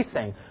one that we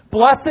sing.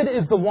 Blessed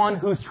is the one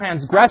whose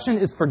transgression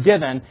is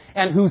forgiven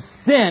and whose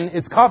sin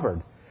is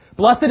covered.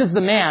 Blessed is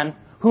the man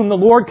whom the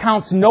Lord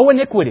counts no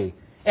iniquity,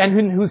 and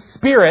in whose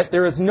spirit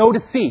there is no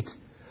deceit.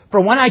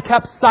 For when I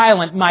kept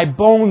silent, my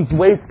bones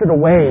wasted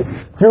away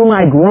through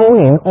my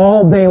groaning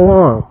all day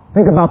long.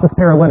 Think about this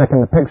paralytic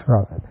and the picture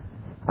of it.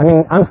 I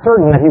mean, I'm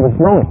certain that he was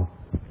groaning.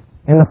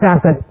 And the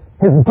fact that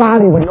his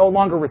body would no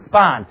longer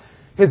respond.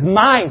 His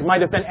mind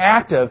might have been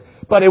active,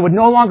 but it would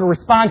no longer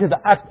respond to the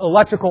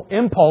electrical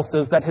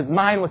impulses that his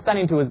mind was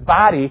sending to his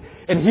body.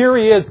 And here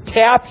he is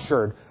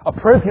captured, a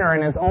prisoner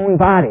in his own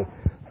body.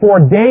 For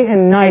day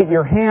and night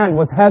your hand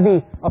was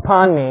heavy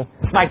upon me.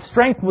 My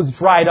strength was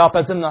dried up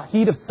as in the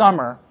heat of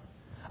summer.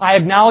 I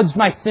acknowledged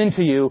my sin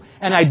to you,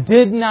 and I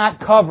did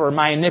not cover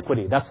my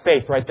iniquity. That's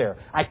faith right there.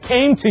 I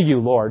came to you,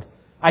 Lord.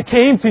 I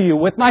came to you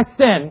with my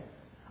sin.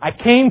 I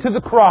came to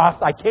the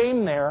cross. I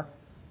came there.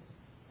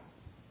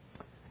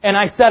 And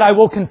I said, I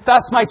will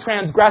confess my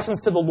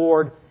transgressions to the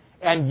Lord,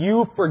 and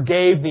you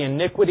forgave the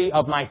iniquity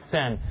of my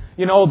sin.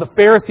 You know, the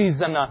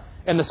Pharisees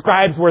and the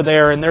scribes were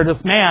there, and they're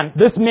just,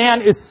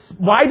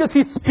 why does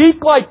he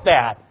speak like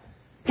that?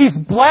 He's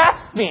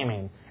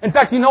blaspheming. In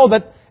fact, you know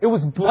that it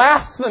was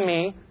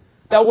blasphemy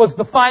that was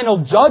the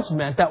final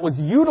judgment that was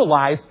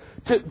utilized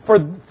for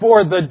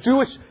the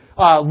Jewish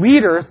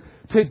leaders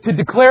to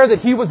declare that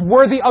he was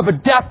worthy of a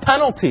death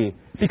penalty.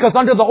 Because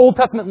under the Old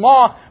Testament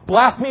law,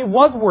 blasphemy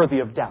was worthy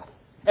of death.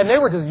 And they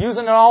were just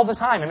using it all the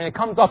time. I mean, it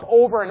comes up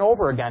over and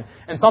over again.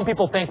 And some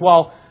people think,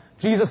 well,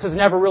 Jesus has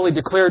never really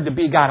declared to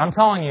be God. I'm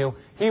telling you,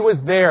 he was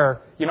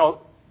there. You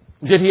know,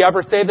 did he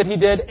ever say that he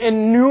did?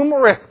 In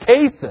numerous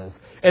cases.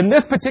 In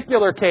this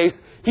particular case,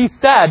 he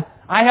said,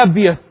 I have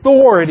the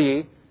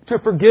authority to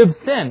forgive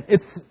sin.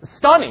 It's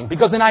stunning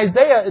because in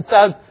Isaiah it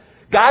says,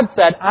 God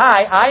said,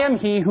 I am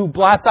he who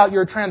blots out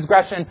your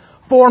transgression.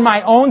 For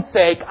my own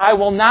sake, I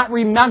will not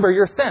remember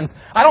your sins.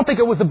 I don't think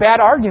it was a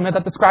bad argument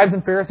that the scribes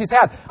and Pharisees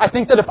had. I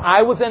think that if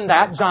I was in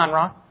that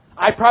genre,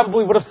 I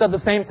probably would have said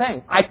the same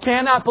thing. I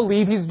cannot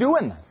believe he's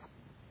doing this.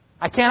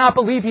 I cannot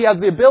believe he has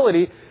the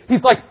ability.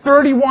 He's like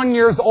 31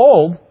 years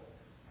old,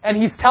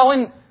 and he's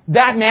telling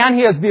that man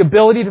he has the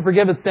ability to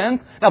forgive his sins.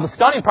 Now, the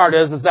stunning part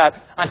is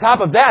that on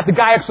top of that, the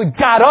guy actually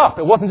got up.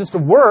 It wasn't just a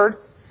word.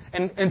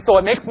 And so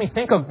it makes me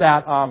think of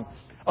that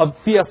of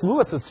C.S.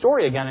 Lewis's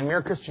story again in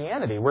Mere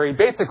Christianity, where he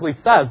basically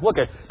says, look,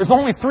 there's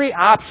only three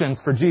options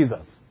for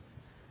Jesus.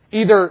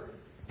 Either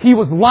he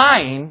was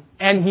lying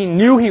and he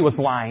knew he was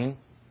lying,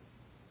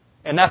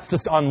 and that's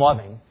just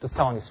unloving, just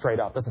telling you straight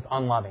up, this is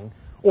unloving.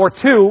 Or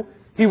two,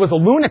 he was a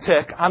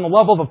lunatic on the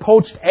level of a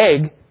poached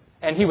egg,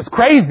 and he was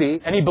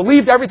crazy, and he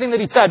believed everything that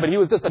he said, but he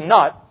was just a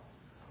nut.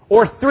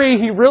 Or three,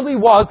 he really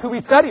was who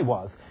he said he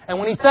was. And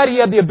when he said he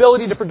had the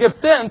ability to forgive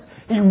sins,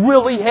 he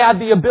really had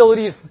the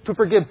ability to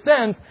forgive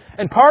sins.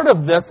 And part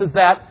of this is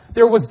that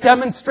there was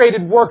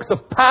demonstrated works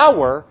of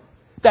power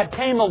that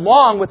came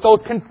along with those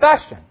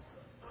confessions,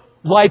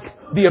 like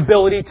the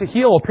ability to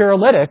heal a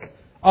paralytic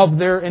of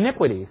their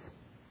iniquities.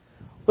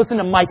 Listen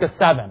to Micah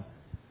 7.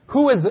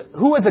 Who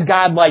is a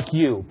God like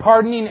you,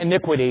 pardoning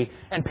iniquity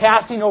and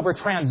passing over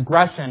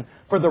transgression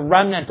for the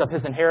remnant of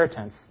his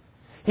inheritance?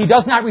 He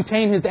does not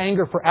retain his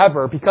anger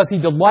forever because he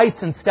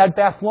delights in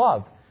steadfast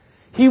love.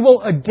 He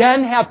will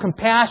again have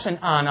compassion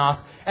on us,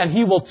 and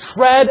he will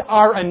tread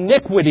our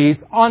iniquities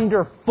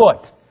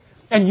underfoot.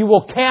 And you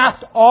will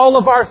cast all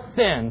of our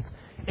sins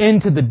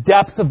into the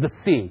depths of the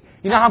sea.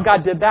 You know how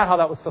God did that? How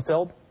that was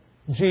fulfilled?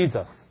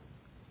 Jesus.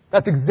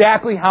 That's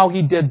exactly how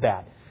he did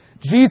that.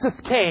 Jesus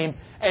came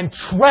and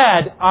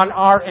tread on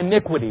our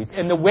iniquities.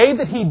 And the way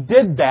that he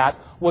did that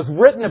was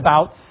written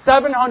about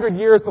 700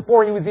 years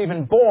before he was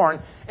even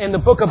born in the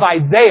book of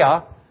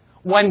Isaiah,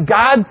 when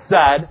God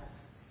said,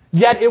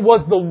 "Yet it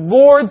was the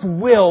Lord's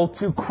will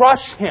to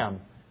crush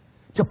him,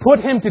 to put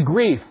him to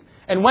grief.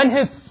 And when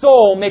his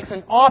soul makes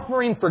an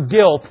offering for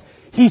guilt,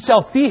 he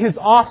shall see his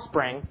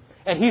offspring,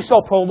 and he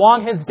shall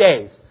prolong his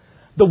days.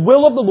 The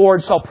will of the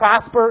Lord shall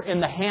prosper in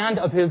the hand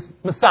of his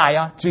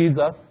Messiah,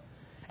 Jesus.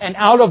 And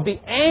out of the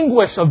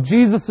anguish of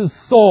Jesus'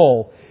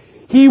 soul,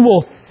 he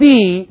will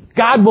see,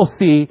 God will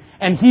see,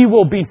 and he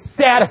will be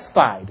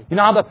satisfied." You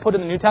know how that's put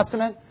in the New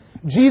Testament?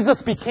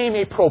 Jesus became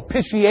a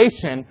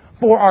propitiation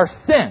for our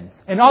sins.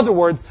 In other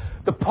words,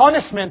 the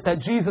punishment that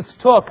Jesus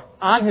took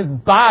on his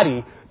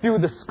body through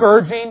the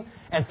scourging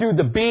and through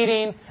the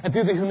beating and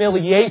through the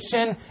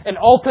humiliation and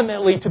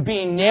ultimately to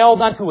being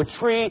nailed onto a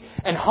tree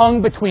and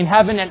hung between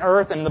heaven and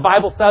earth. And the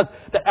Bible says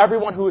that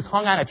everyone who is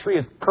hung on a tree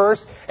is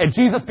cursed. And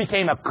Jesus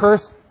became a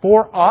curse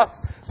for us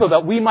so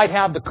that we might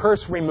have the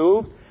curse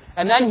removed.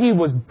 And then he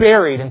was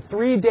buried in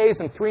 3 days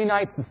and 3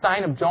 nights, the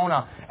sign of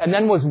Jonah, and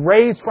then was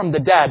raised from the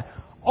dead.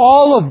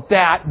 All of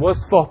that was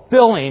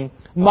fulfilling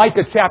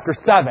Micah chapter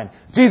 7.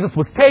 Jesus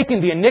was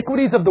taking the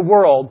iniquities of the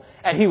world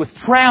and he was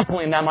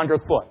trampling them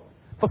underfoot.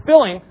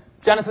 Fulfilling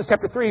Genesis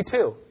chapter 3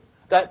 too.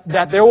 That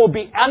there will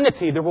be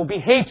enmity, there will be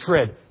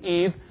hatred,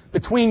 Eve,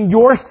 between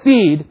your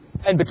seed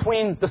and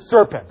between the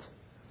serpent.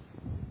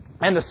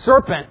 And the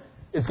serpent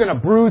is going to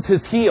bruise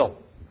his heel.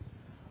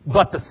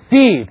 But the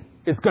seed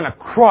is going to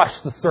crush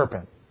the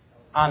serpent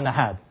on the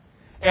head.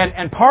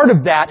 And part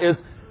of that is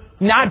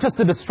not just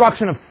the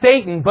destruction of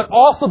Satan, but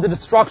also the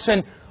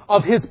destruction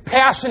of his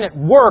passionate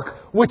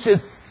work, which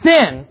is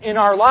sin in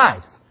our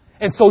lives.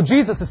 And so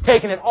Jesus has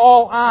taken it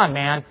all on,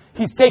 man.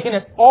 He's taken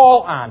it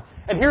all on.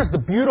 And here's the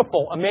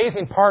beautiful,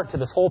 amazing part to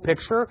this whole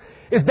picture,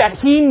 is that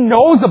he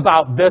knows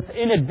about this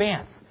in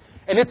advance.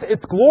 And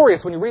it's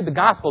glorious when you read the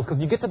Gospels,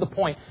 because you get to the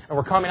point, and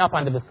we're coming up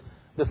onto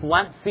this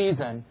Lent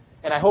season,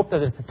 and I hope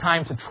that it's a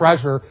time to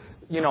treasure,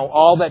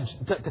 all that,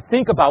 to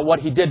think about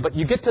what he did. But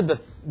you get to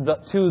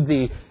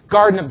the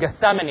Garden of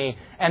Gethsemane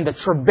and the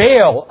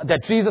travail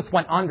that Jesus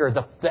went under,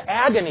 the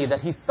agony that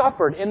he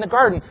suffered in the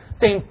garden,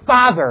 saying,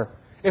 "Father,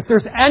 if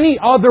there's any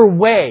other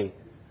way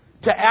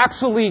to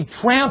actually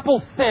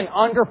trample sin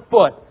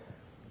underfoot,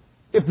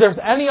 if there's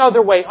any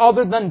other way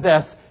other than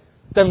this,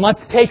 then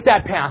let's take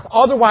that path.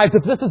 Otherwise,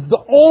 if this is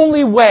the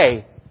only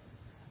way,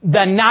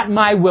 then not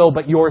my will,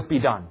 but yours be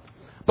done."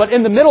 But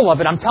in the middle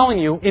of it, I'm telling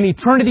you, in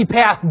eternity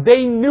past,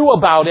 they knew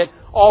about it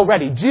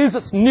already.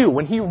 Jesus knew.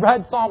 When he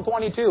read Psalm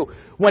 22,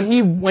 when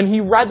he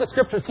read the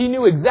Scriptures, he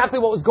knew exactly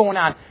what was going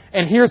on.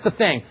 And here's the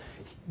thing.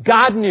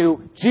 God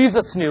knew,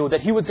 Jesus knew, that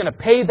he was going to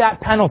pay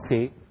that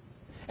penalty.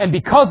 And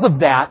because of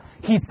that,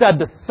 he said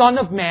the Son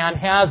of Man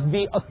has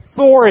the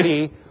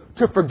authority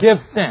to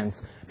forgive sins.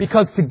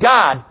 Because to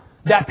God,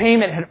 that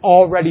payment had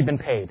already been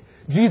paid.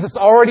 Jesus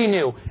already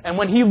knew. And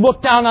when he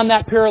looked down on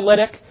that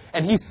paralytic,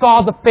 and he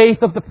saw the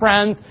faith of the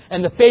friends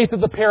and the faith of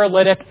the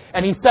paralytic,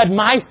 and he said,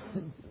 "My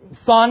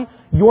son,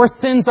 your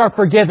sins are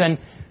forgiven."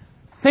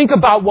 Think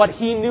about what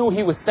he knew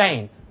he was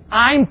saying.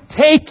 I'm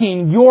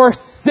taking your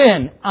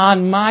sin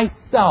on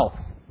myself.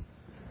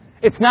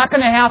 It's not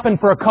going to happen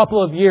for a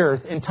couple of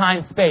years in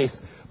time space,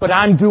 but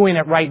I'm doing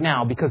it right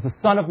now because the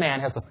Son of Man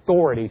has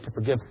authority to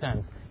forgive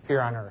sins here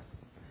on earth.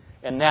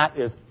 And that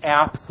is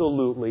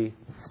absolutely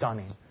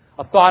stunning.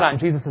 A thought on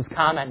Jesus'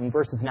 comment in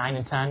verses 9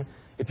 and 10.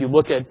 If you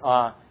look at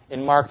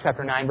in Mark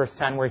chapter 9, verse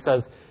 10, where he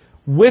says,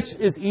 "Which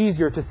is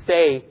easier to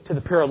say to the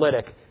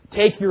paralytic,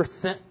 'Take your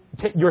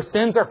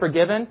sins are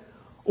forgiven,'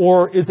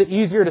 or is it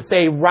easier to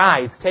say,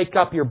 'Rise, take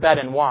up your bed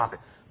and walk'?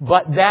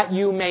 But that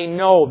you may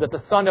know that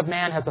the Son of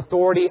Man has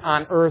authority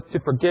on earth to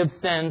forgive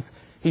sins,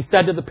 he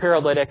said to the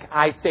paralytic,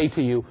 'I say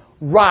to you,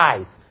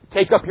 rise,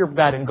 take up your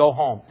bed and go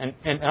home.'" And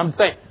I'm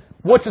saying,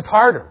 Which is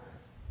harder?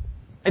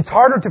 It's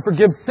harder to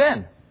forgive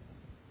sin.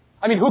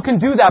 I mean, who can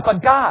do that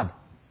but God?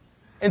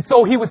 And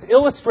so he was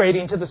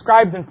illustrating to the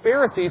scribes and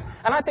Pharisees,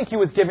 and I think he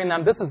was giving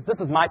them, this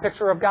is my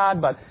picture of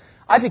God, but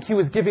I think he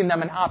was giving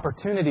them an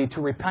opportunity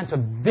to repent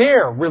of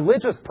their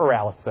religious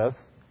paralysis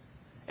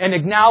and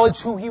acknowledge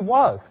who he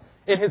was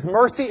in his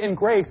mercy and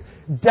grace,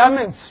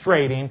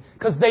 demonstrating,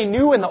 because they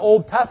knew in the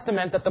Old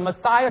Testament that the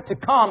Messiah to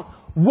come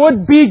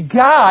would be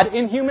God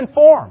in human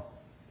form.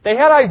 They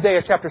had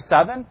Isaiah chapter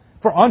 7,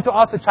 for unto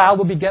us a child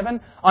will be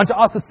given, unto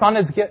us a son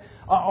is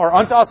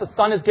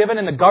given,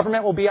 and the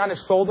government will be on his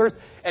shoulders,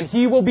 and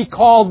he will be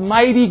called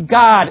Mighty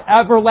God,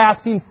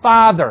 Everlasting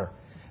Father.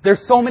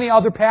 There's so many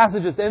other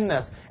passages in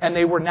this, and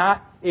they were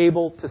not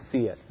able to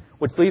see it.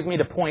 Which leads me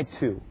to point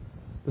 2.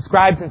 The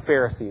scribes and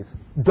Pharisees.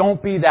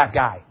 Don't be that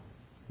guy.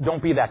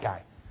 Don't be that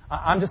guy.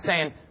 I'm just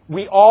saying,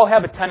 we all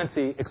have a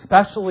tendency,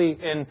 especially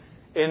in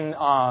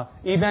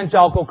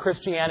evangelical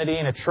Christianity,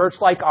 in a church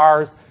like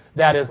ours,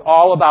 that is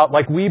all about,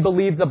 like, we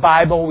believe the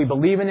Bible, we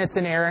believe in its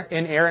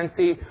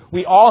inerrancy.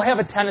 We all have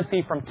a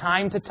tendency from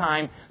time to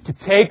time to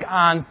take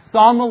on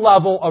some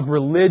level of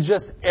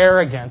religious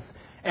arrogance.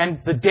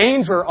 And the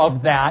danger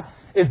of that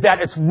is that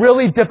it's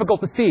really difficult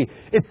to see.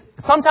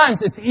 Sometimes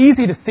it's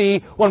easy to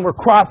see when we're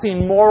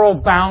crossing moral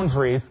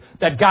boundaries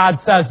that God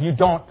says you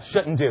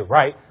shouldn't do,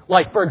 right?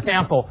 Like, for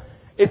example,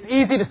 it's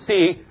easy to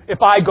see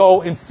if I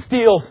go and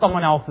steal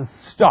someone else's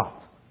stuff.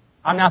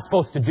 I'm not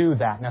supposed to do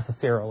that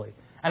necessarily.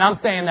 And I'm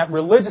saying that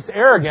religious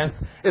arrogance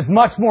is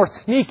much more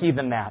sneaky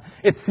than that.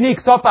 It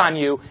sneaks up on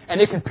you, and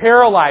it can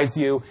paralyze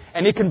you,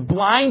 and it can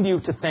blind you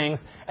to things.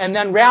 And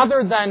then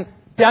rather than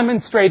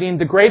demonstrating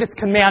the greatest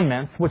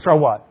commandments, which are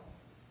what?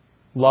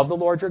 Love the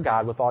Lord your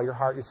God with all your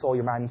heart, your soul,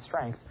 your mind, and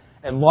strength,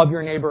 and love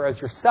your neighbor as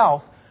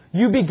yourself,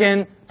 you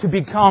begin to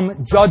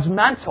become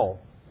judgmental.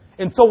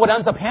 And so what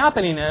ends up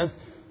happening is,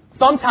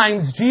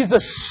 sometimes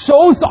Jesus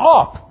shows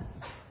up.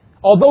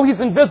 Although he's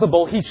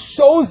invisible, he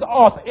shows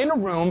up in a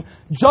room,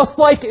 just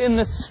like in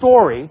this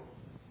story.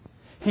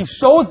 He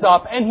shows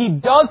up and he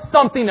does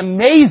something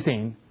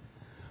amazing,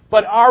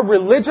 but our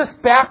religious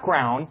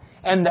background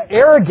and the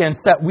arrogance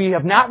that we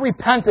have not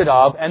repented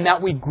of and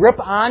that we grip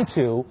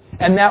onto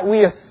and that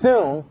we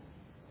assume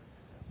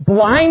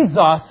blinds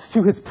us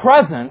to his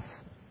presence,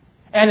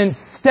 and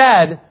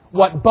instead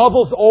what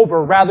bubbles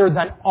over rather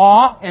than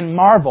awe and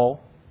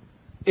marvel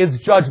is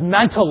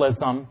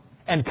judgmentalism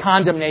and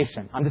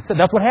condemnation.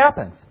 That's what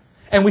happens.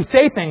 And we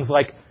say things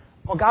like,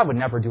 well, God would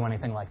never do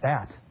anything like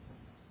that.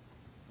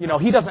 You know,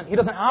 He doesn't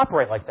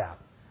operate like that.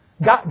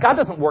 God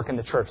doesn't work in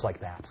the church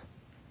like that.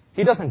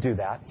 He doesn't do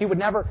that. He would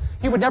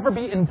never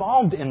be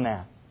involved in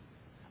that.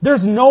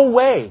 There's no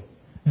way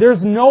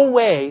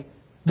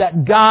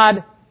that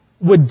God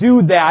would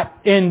do that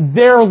in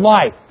their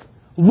life.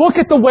 Look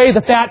at the way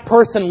that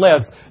person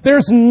lives.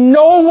 There's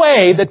no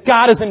way that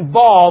God is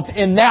involved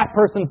in that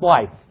person's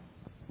life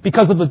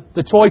because of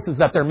the choices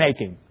that they're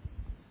making.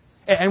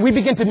 And we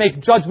begin to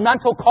make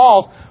judgmental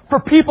calls for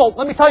people,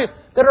 let me tell you,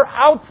 that are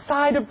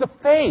outside of the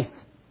faith.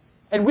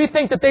 And we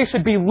think that they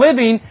should be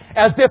living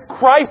as if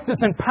Christ is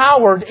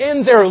empowered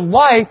in their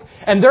life,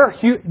 and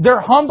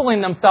they're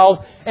humbling themselves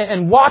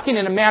and walking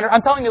in a manner.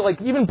 I'm telling you,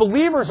 like, even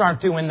believers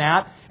aren't doing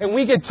that, and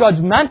we get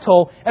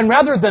judgmental, and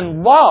rather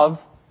than love,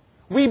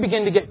 we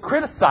begin to get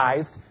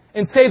criticized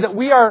and say that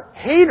we are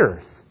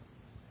haters.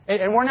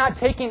 And we're not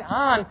taking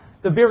on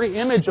the very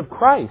image of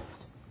Christ.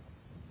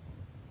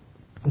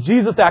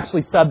 Jesus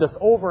actually said this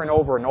over and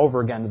over and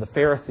over again to the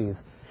Pharisees.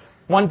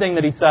 One thing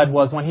that he said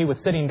was when he was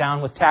sitting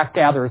down with tax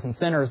gatherers and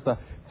sinners, the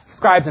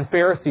scribes and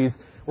Pharisees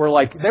were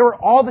like, they were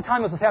all the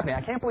time this was happening.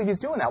 I can't believe he's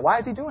doing that. Why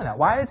is he doing that?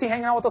 Why is he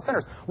hanging out with those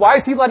sinners? Why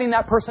is he letting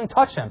that person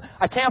touch him?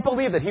 I can't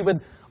believe that he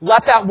would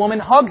let that woman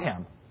hug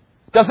him.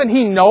 Doesn't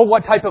he know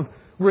what type of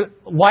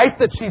life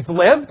that she's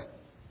lived?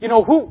 You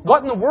know,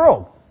 what in the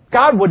world?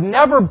 God would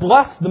never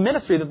bless the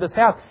ministry that this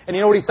has. And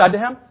you know what he said to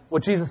him?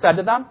 What Jesus said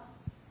to them?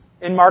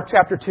 In Mark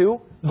chapter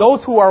 2,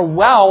 those who are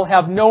well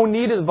have no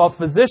need of a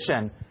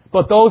physician,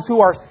 but those who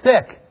are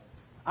sick.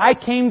 I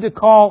came to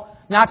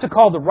not to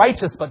call the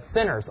righteous, but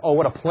sinners. Oh,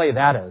 what a play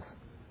that is.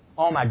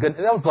 Oh my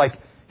goodness. That was like,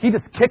 he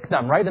just kicked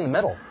them right in the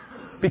middle.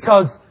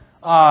 Because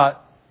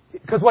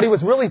what he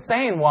was really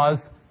saying was,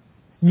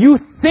 you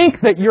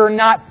think that you're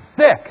not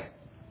sick.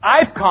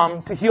 I've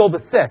come to heal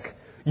the sick.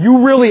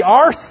 You really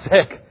are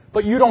sick,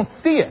 but you don't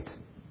see it.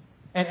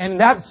 And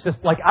that's just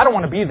like, I don't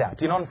want to be that.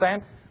 Do you know what I'm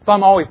saying? So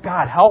I'm always,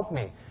 God, help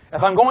me.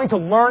 If I'm going to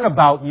learn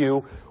about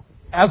you,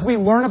 as we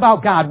learn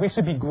about God, we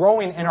should be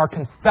growing in our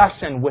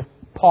confession with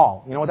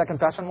Paul. You know what that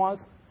confession was?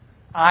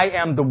 I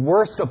am the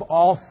worst of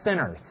all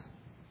sinners.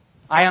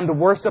 I am the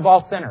worst of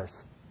all sinners.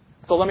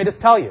 So let me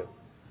just tell you,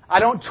 I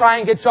don't try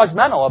and get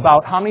judgmental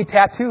about how many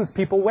tattoos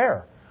people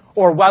wear,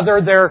 or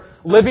whether they're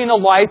living a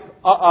life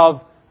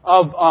of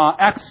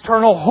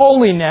external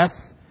holiness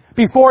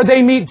before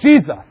they meet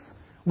Jesus.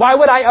 Why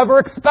would I ever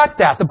expect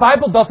that? The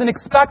Bible doesn't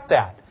expect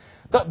that.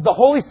 The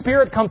Holy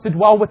Spirit comes to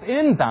dwell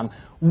within them.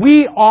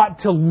 We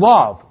ought to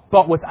love,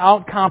 but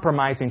without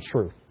compromising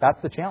truth. That's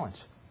the challenge.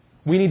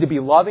 We need to be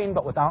loving,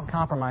 but without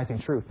compromising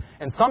truth.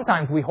 And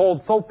sometimes we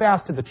hold so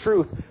fast to the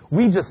truth,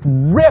 we just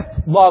rip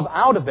love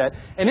out of it.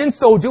 And in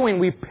so doing,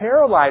 we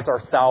paralyze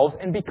ourselves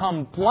and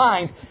become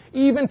blind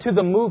even to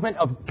the movement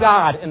of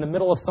God in the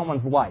middle of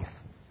someone's life.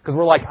 Because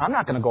we're like, I'm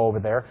not going to go over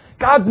there.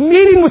 God's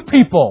meeting with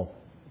people.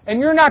 And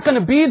you're not going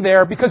to be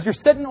there because you're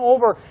sitting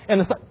over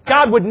and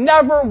God would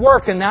never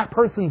work in that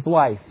person's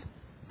life.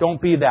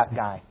 Don't be that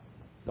guy.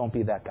 Don't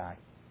be that guy.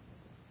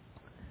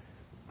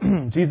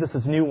 Jesus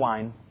is new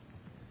wine.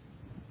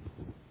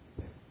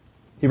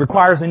 He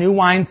requires a new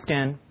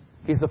wineskin.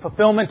 He's the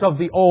fulfillment of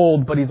the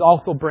old, but He's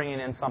also bringing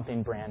in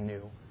something brand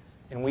new.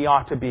 And we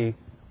ought to be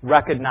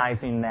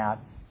recognizing that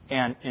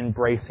and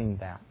embracing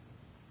that.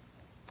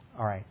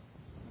 All right.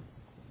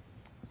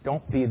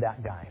 Don't be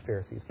that guy,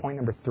 Pharisees. Point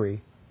number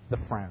 3, the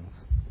friends.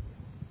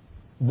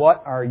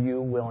 What are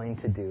you willing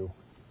to do?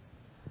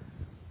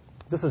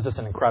 This is just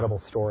an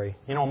incredible story.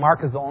 You know,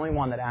 Mark is the only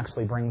one that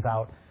actually brings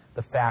out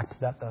the fact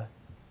that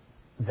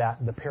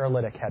the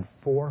paralytic had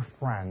 4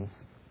 friends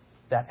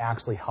that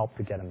actually helped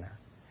to get him there.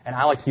 And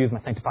I like to use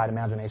my sanctified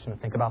imagination to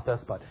think about this,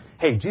 but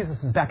hey, Jesus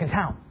is back in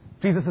town.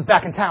 Jesus is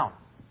back in town.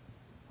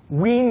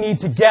 We need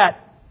to get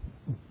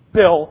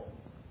Bill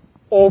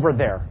over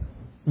there.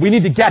 We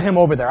need to get him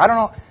over there. I don't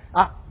know.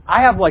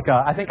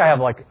 I think I have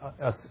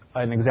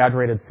an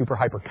exaggerated super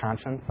hyper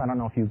conscience. I don't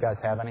know if you guys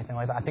have anything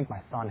like that. I think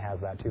my son has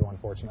that too,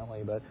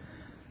 unfortunately. But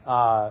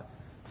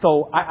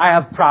so I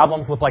have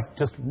problems with like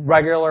just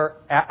regular,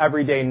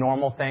 everyday,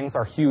 normal things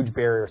are huge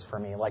barriers for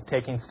me. Like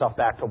taking stuff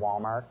back to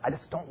Walmart. I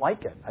just don't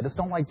like it. I just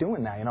don't like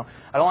doing that. You know,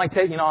 I don't like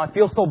taking. You know, I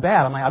feel so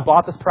bad. I'm like, I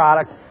bought this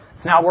product.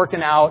 It's not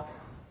working out.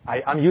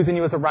 I'm using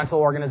you as a rental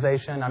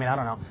organization. I mean, I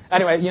don't know.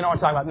 Anyway, you know what I'm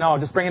talking about. No,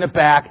 just bringing it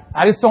back.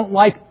 I just don't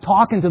like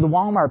talking to the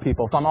Walmart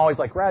people. So I'm always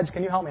like, Reg,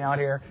 can you help me out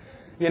here?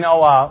 You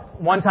know,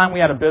 one time we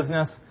had a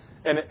business,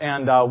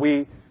 and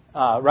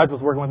Reg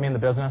was working with me in the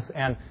business,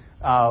 and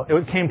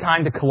it came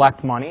time to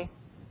collect money,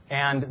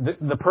 and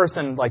the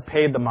person like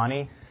paid the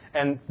money,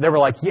 and they were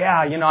like,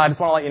 yeah, you know, I just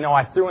want to let you know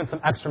I threw in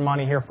some extra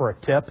money here for a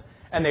tip,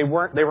 and they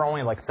were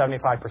only like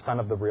 75%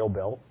 of the real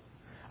bill.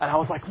 And I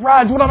was like,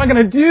 Raj, what am I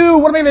going to do?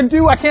 What am I going to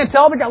do? I can't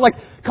tell the guy. Like,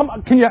 come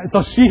on, can you?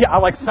 So I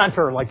like sent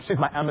her, like, she's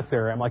my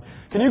emissary. I'm like,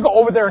 can you go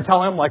over there and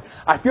tell him, like,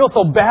 I feel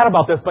so bad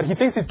about this, but he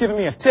thinks he's giving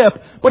me a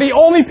tip, but he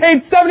only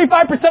paid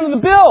 75% of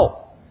the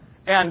bill.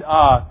 And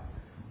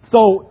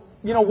so,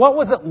 you know, what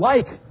was it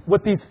like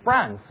with these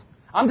friends?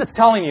 I'm just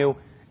telling you,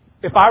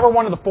 if I were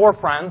one of the 4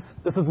 friends,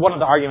 this is one of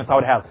the arguments I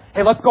would have.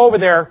 Hey, let's go over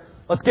there.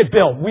 Let's get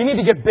Bill. We need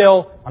to get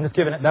Bill. I'm just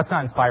giving it. That's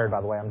not inspired, by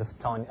the way. I'm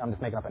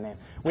just making up a name.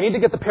 We need to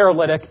get the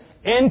paralytic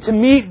in to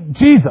meet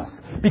Jesus.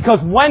 Because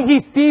when he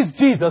sees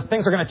Jesus,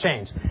 things are going to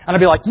change. And I'll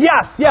be like,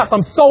 yes,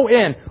 I'm so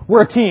in.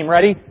 We're a team.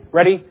 Ready?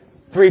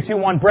 3, 2,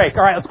 1, break.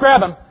 All right, let's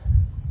grab him.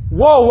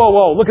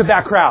 Whoa. Look at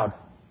that crowd.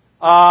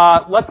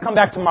 Let's come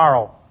back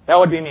tomorrow. That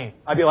would be me.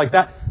 I'd be like,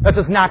 that's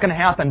just not going to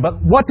happen.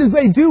 But what do?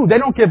 They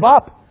don't give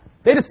up.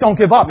 They just don't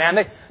give up, man.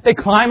 They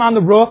climb on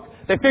the roof.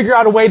 They figure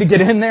out a way to get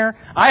in there.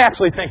 I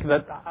actually think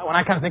that when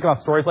I kind of think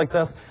about stories like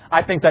this,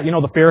 I think that, you know,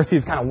 the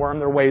Pharisees kind of worm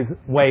their way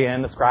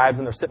in, the scribes,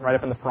 and they're sitting right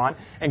up in the front.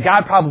 And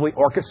God probably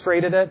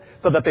orchestrated it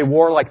so that they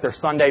wore like their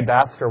Sunday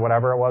best or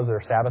whatever it was,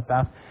 their Sabbath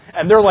best.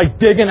 And they're like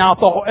digging out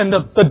and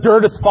the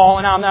dirt is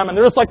falling on them. And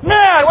they're just like,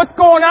 man, what's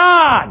going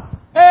on?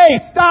 Hey,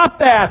 stop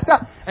that.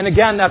 Stop. And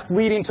again, that's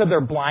leading to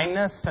their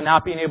blindness, to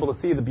not being able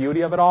to see the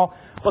beauty of it all.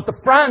 But the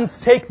friends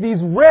take these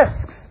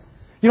risks.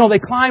 You know, they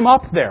climb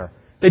up there.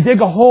 They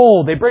dig a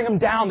hole. They bring them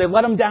down. They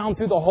let them down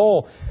through the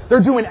hole.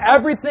 They're doing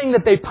everything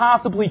that they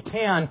possibly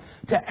can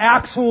to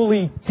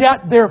actually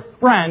get their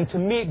friend to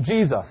meet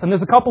Jesus. And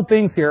there's a couple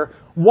things here.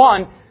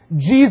 One,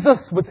 Jesus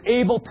was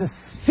able to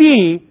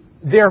see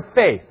their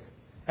faith.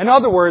 In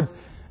other words,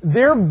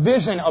 their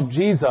vision of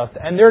Jesus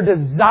and their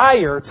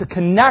desire to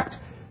connect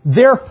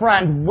their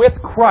friend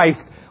with Christ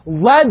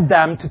led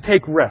them to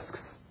take risks.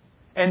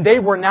 And they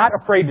were not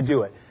afraid to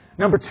do it.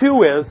 Number 2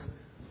 is,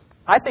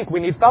 I think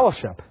we need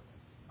fellowship.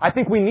 I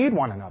think we need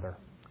one another.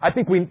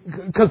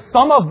 Because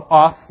some of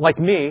us, like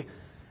me,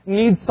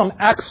 need some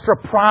extra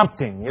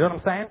prompting. You know what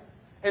I'm saying?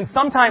 And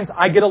sometimes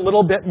I get a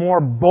little bit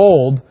more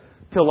bold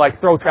to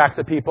like throw tracts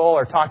at people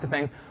or talk to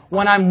things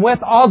when I'm with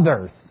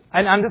others.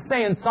 And I'm just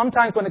saying,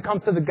 sometimes when it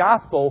comes to the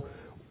gospel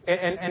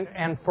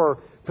and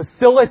for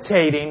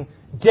facilitating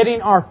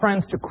getting our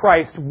friends to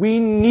Christ, we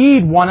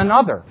need one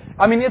another.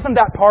 I mean, isn't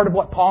that part of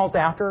what Paul's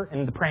after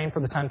in the praying for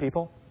the 10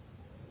 people?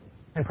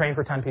 And praying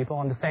for 10 people?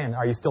 I'm just saying,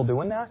 are you still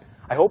doing that?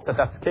 I hope that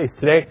that's the case.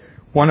 Today,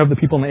 one of the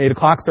people in the 8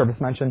 o'clock service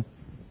mentioned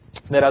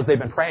that as they've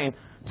been praying,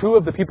 2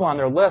 of the people on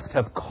their list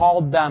have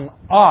called them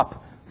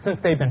up since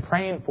they've been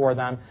praying for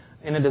them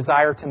in a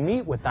desire to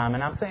meet with them.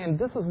 And I'm saying,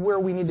 this is where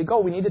we need to go.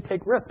 We need to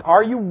take risks.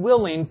 Are you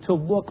willing to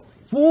look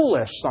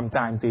foolish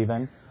sometimes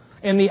even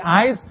in the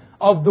eyes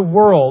of the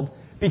world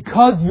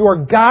because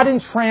your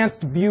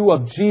God-entranced view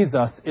of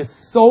Jesus is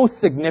so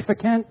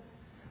significant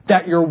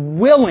that you're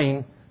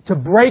willing to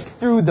break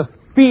through the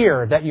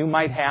fear that you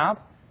might have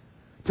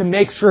to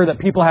make sure that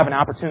people have an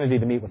opportunity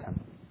to meet with Him?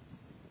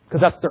 Because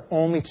that's their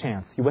only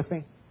chance. You with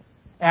me?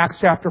 Acts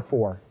chapter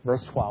 4,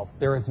 verse 12.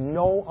 There is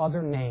no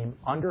other name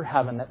under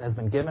heaven that has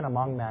been given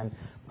among men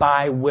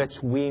by which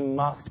we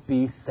must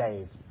be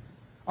saved.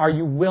 Are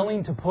you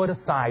willing to put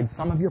aside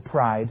some of your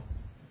pride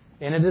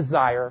in a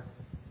desire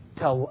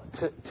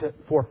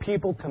for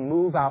people to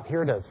move out?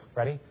 Here it is.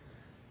 Ready?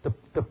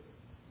 The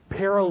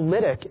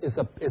paralytic is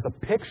a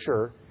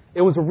picture.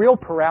 It was a real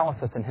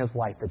paralysis in his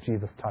life that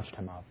Jesus touched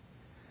him of.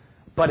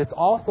 But it's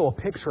also a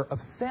picture of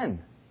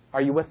sin.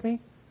 Are you with me?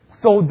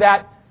 So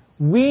that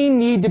we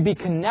need to be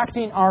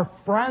connecting our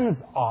friends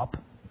up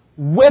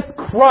with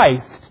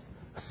Christ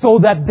so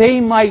that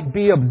they might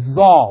be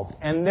absolved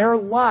and their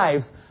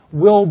lives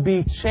will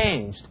be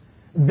changed.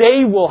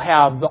 They will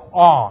have the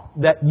awe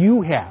that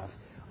you have.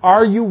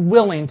 Are you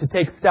willing to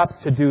take steps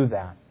to do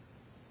that?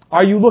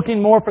 Are you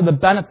looking more for the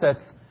benefits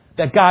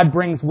that God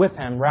brings with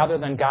Him rather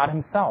than God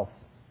Himself?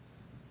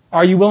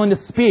 Are you willing to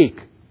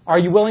speak? Are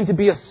you willing to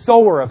be a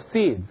sower of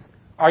seeds?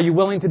 Are you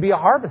willing to be a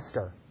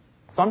harvester?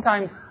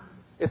 Sometimes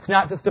it's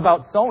not just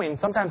about sowing.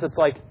 Sometimes it's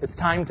like it's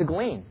time to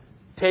glean.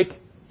 Take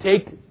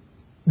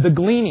the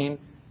gleaning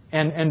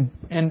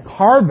and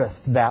harvest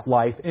that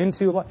life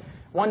into life.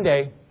 One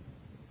day,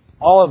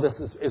 all of this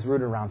is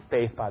rooted around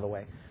faith, by the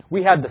way.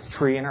 We had this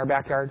tree in our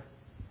backyard.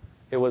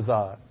 It was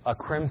a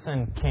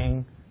Crimson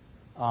King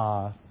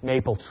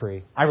maple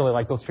tree. I really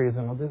like those trees.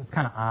 And it's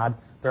kind of odd.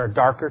 They're a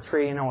darker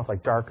tree, with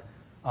like dark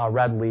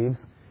red leaves.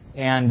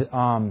 And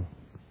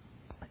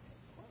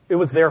it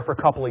was there for a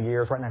couple of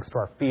years right next to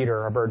our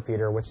feeder, our bird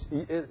feeder, which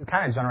it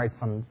kind of generates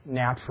some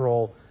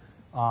natural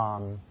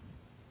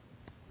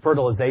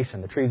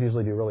fertilization. The trees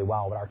usually do really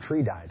well, but our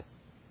tree died.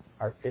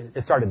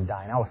 It started to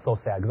die, and I was so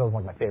sad because that was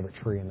like my favorite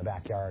tree in the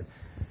backyard.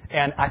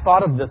 And I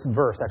thought of this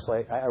verse,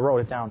 actually. I wrote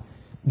it down.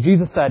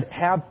 Jesus said,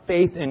 "Have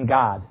faith in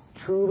God.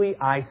 Truly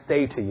I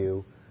say to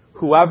you,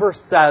 whoever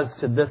says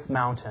to this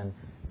mountain,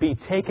 be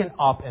taken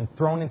up and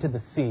thrown into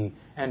the sea,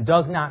 and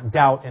does not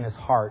doubt in his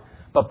heart,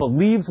 but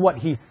believes what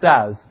he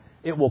says,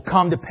 it will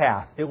come to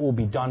pass. It will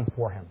be done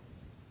for him."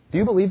 Do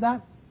you believe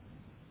that?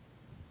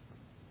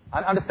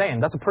 I'm just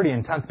saying, that's a pretty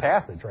intense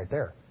passage right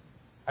there.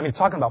 I mean, it's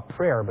talking about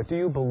prayer, but do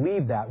you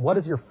believe that? What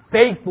does your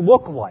faith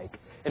look like?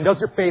 And does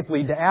your faith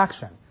lead to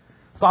action?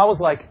 So I was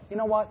like, you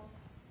know what?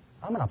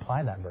 I'm going to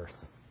apply that verse.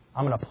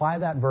 I'm going to apply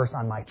that verse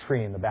on my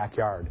tree in the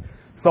backyard.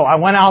 So I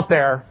went out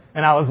there,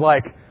 and I'm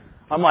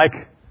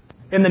like,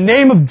 in the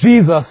name of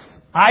Jesus,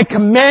 I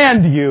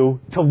command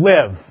you to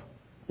live.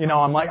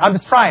 I'm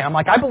just trying.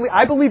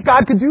 I believe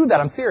God could do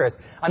that. I'm serious.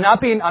 I'm not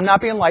being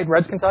light.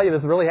 Reg can tell you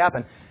this really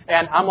happened.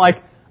 And I'm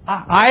like,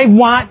 I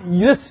want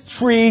this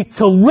tree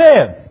to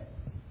live.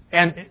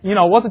 And, it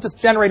wasn't just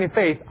generating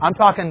faith. I'm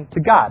talking to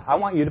God. I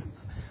want you to.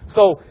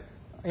 So,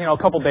 a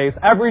couple days,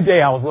 every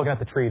day I was looking at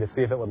the tree to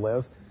see if it would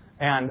live.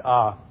 And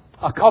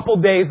a couple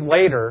days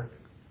later,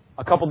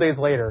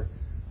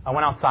 I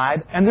went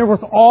outside, and there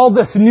was all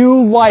this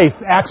new life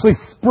actually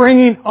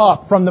springing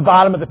up from the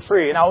bottom of the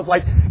tree. And I was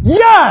like,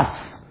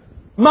 yes!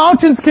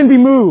 Mountains can be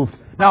moved.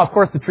 Now, of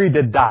course, the tree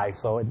did die,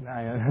 so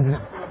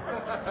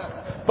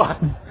but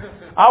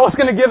I was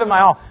going to give it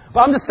my all.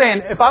 But I'm just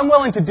saying, if I'm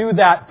willing to do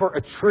that for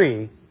a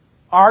tree,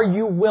 are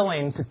you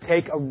willing to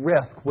take a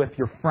risk with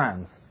your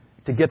friends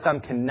to get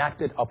them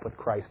connected up with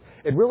Christ?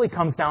 It really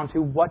comes down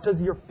to, what does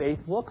your faith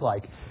look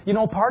like?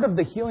 Part of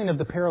the healing of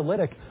the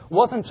paralytic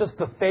wasn't just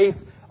the faith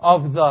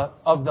of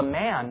the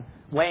man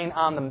laying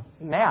on the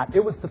mat.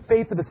 It was the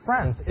faith of his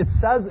friends. It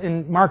says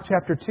in Mark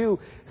chapter 2,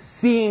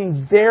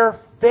 seeing their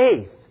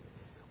faith.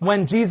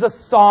 When Jesus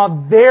saw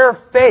their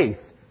faith,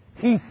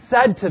 He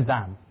said to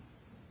them,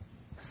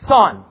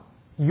 "Son,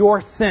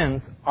 your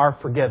sins are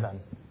forgiven."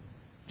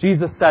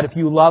 Jesus said, "If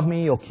you love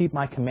me, you'll keep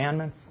my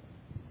commandments.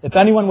 If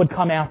anyone would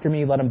come after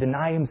me, let him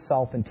deny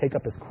himself and take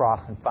up his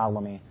cross and follow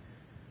me.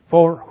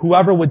 For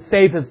whoever would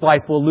save his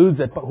life will lose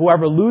it, but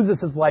whoever loses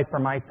his life for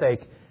my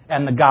sake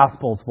and the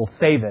gospel's will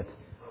save it.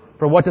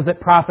 For what does it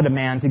profit a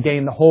man to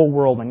gain the whole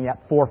world and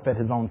yet forfeit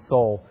his own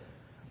soul?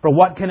 For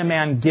what can a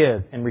man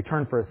give in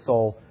return for his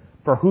soul?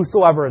 For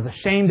whosoever is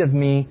ashamed of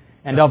me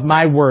and of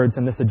my words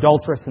in this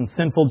adulterous and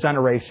sinful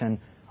generation,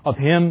 of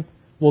him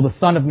will the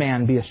Son of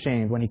Man be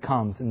ashamed when He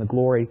comes in the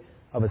glory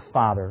of His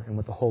Father and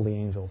with the holy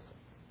angels."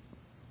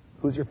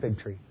 Who's your fig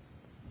tree?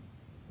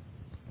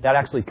 That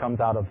actually comes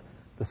out of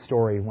the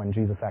story when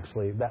Jesus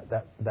actually,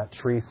 that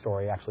tree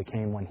story actually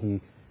came when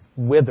He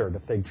withered a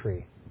fig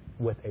tree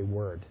with a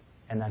word.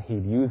 And then He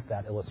used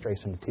that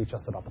illustration to teach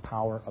us about the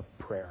power of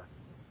prayer.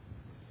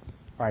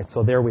 All right,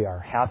 so there we are.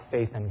 Have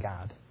faith in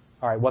God.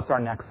 All right, what's our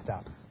next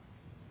steps?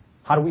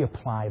 How do we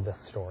apply this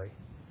story?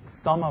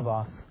 Some of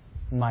us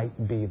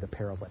might be the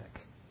paralytic.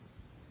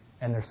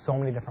 And there's so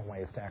many different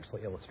ways to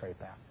actually illustrate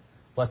that.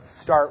 Let's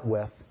start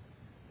with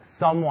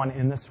someone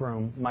in this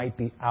room might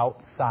be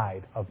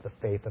outside of the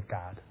faith of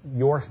God.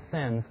 Your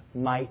sins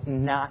might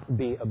not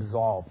be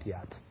absolved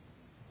yet.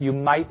 You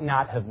might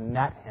not have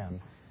met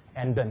Him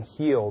and been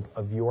healed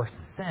of your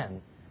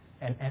sin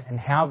and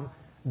have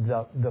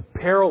the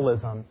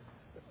parallelism,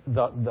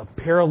 the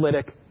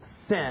paralytic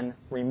sin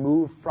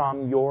removed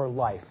from your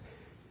life.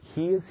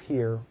 He is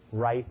here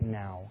right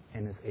now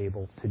and is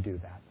able to do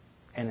that.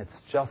 And it's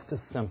just as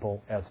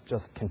simple as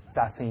just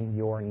confessing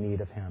your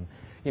need of Him.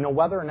 You know,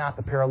 whether or not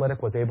the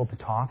paralytic was able to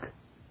talk,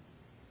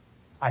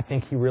 I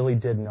think he really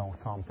did know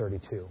Psalm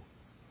 32.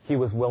 He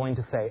was willing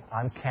to say,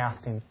 I'm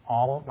casting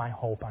all of my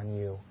hope on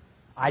you.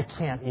 I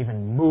can't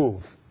even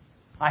move.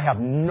 I have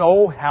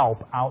no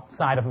help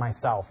outside of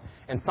myself.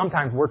 And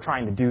sometimes we're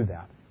trying to do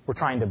that. We're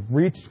trying to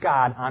reach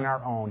God on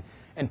our own.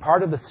 And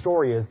part of the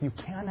story is you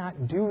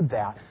cannot do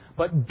that.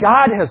 But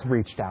God has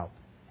reached out.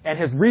 And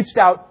has reached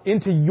out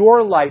into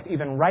your life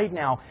even right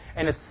now.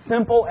 And it's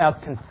simple as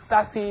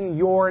confessing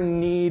your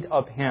need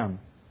of Him.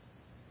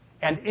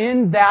 And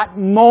in that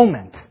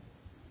moment,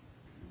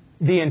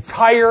 the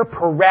entire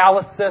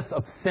paralysis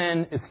of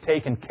sin is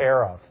taken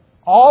care of.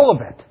 All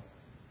of it.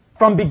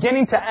 From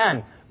beginning to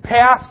end.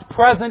 Past,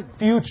 present,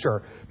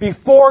 future.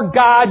 Before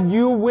God,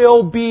 you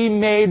will be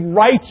made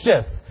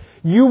righteous.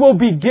 You will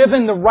be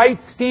given the right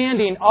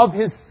standing of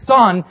His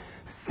Son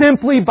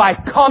simply by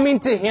coming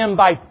to Him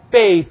by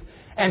faith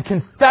and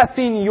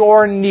confessing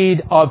your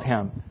need of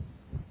Him.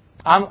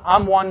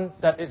 I'm one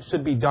that it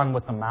should be done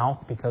with the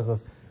mouth because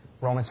of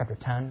Romans chapter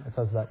 10. It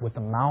says that with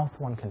the mouth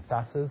one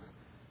confesses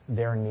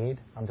their need.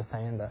 I'm just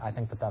saying that I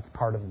think that that's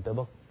part of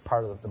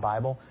the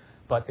Bible.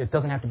 But it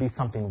doesn't have to be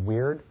something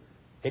weird.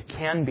 It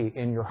can be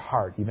in your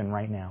heart even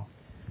right now.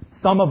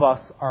 Some of us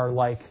are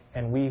like,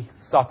 and we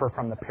suffer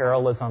from the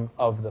parallelism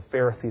of the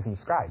Pharisees and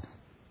scribes.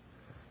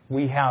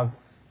 We have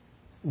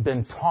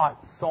been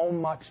taught so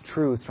much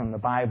truths from the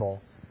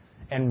Bible,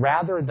 and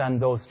rather than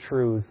those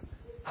truths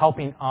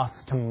helping us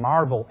to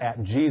marvel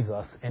at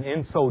Jesus, and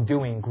in so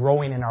doing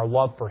growing in our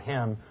love for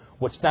Him,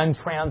 which then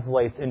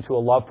translates into a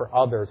love for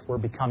others, we're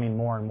becoming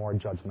more and more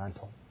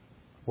judgmental.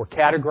 We're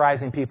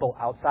categorizing people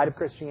outside of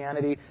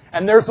Christianity,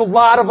 and there's a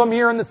lot of them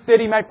here in the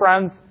city, my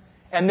friends,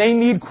 and they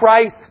need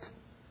Christ.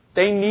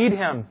 They need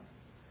Him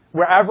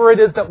wherever it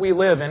is that we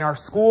live, in our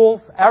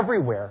schools,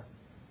 everywhere.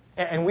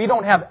 And we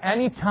don't have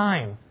any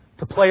time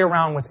to play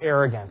around with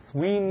arrogance.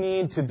 We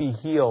need to be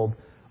healed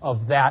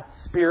of that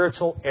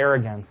spiritual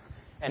arrogance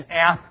and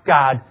ask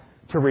God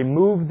to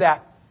remove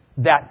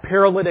that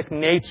paralytic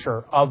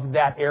nature of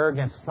that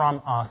arrogance from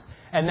us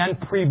and then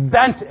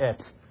prevent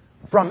it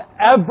from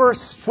ever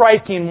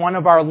striking one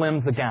of our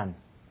limbs again.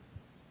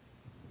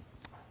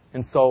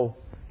 And so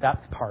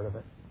that's part of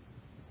it.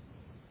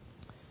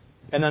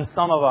 And then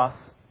some of us,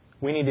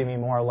 we need to be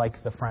more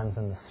like the friends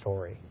in the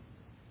story.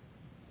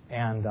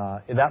 And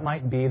that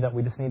might be that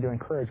we just need to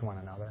encourage one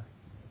another.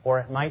 Or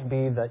it might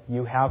be that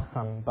you have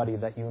somebody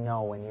that you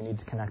know and you need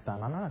to connect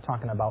them. I'm not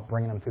talking about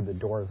bringing them through the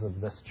doors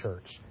of this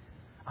church.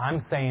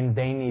 I'm saying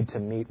they need to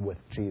meet with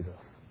Jesus,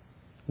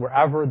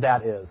 wherever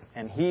that is.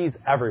 And He's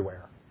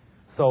everywhere.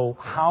 So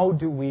how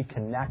do we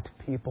connect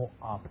people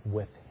up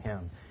with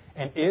Him?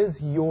 And is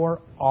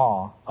your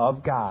awe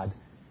of God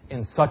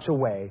in such a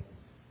way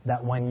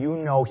that when you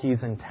know He's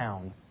in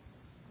town,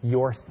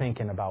 you're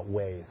thinking about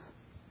ways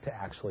to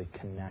actually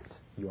connect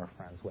your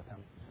friends with Him?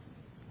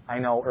 I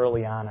know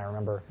early on, I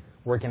remember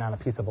working on a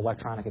piece of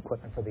electronic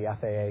equipment for the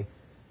FAA,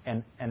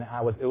 and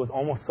it was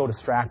almost so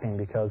distracting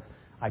because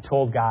I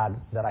told God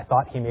that I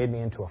thought He made me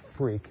into a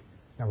freak,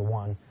 number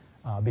one,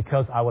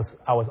 because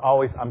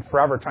I'm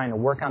forever trying to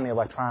work on the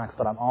electronics,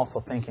 but I'm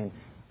also thinking,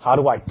 how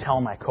do I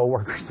tell my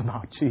coworkers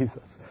about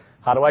Jesus?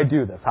 How do I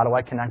do this? How do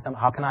I connect them?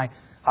 How can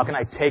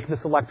I take this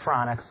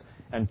electronics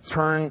and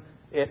turn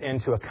it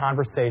into a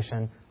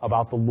conversation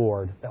about the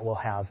Lord that will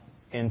have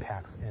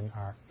impacts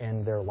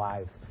in their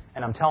lives?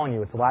 And I'm telling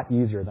you, it's a lot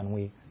easier than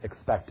we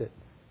expect it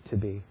to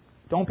be.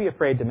 Don't be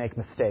afraid to make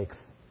mistakes.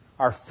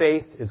 Our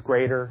faith is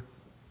greater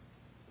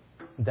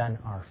than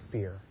our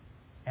fear.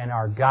 And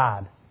our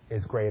God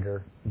is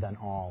greater than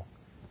all.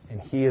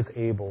 And He is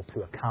able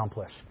to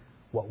accomplish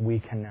what we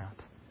cannot.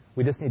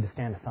 We just need to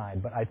stand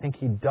aside. But I think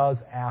He does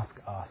ask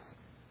us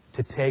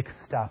to take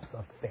steps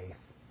of faith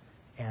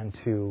and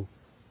to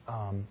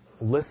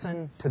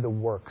listen to the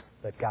works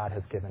that God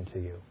has given to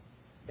you.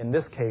 In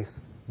this case,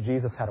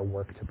 Jesus had a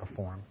work to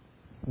perform.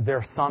 There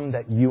are some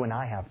that you and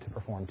I have to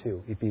perform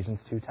too. Ephesians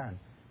 2:10.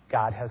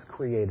 God has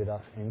created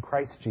us in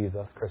Christ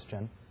Jesus,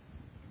 Christian,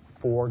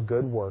 for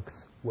good works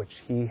which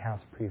He has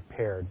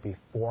prepared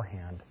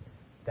beforehand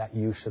that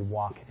you should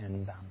walk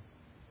in them.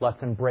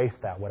 Let's embrace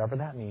that, whatever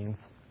that means.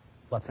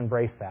 Let's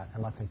embrace that,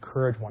 and let's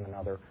encourage one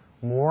another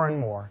more and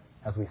more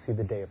as we see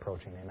the day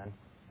approaching. Amen.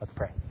 Let's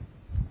pray.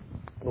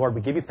 Lord,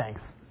 we give You thanks.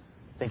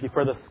 Thank You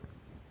for this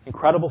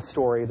incredible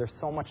story. There's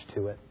so much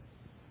to it.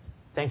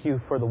 Thank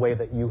You for the way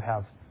that You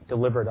have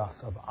delivered us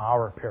of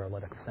our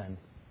paralytic sin.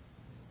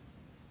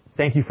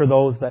 Thank You for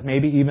those that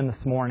maybe even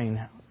this morning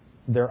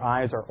their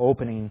eyes are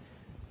opening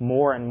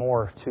more and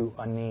more to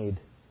a need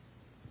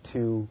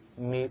to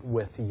meet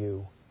with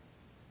You.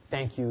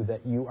 Thank You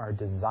that You are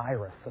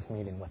desirous of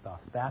meeting with us.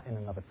 That in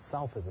and of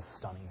itself is a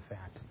stunning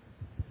fact.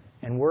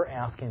 And we're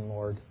asking,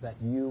 Lord, that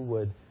You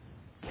would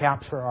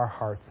capture our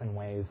hearts in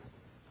ways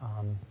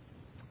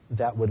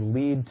that would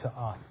lead to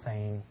us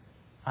saying,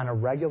 on a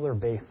regular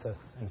basis,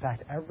 in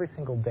fact, every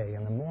single day,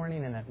 in the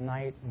morning and at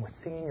night, when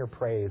we're singing Your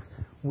praise,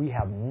 we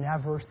have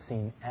never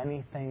seen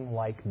anything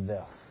like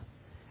this.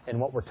 And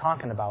what we're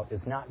talking about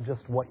is not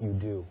just what you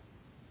do.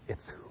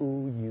 It's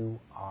who you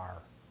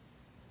are.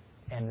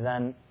 And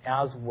then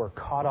as we're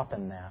caught up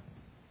in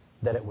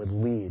that it would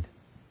lead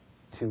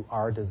to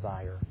our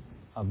desire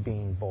of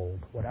being bold.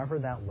 Whatever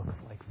that looks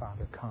like,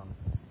 Father, come.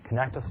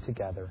 Connect us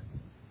together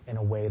in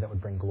a way that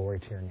would bring glory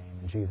to your name.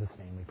 In Jesus'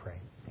 name we pray.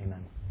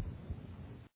 Amen.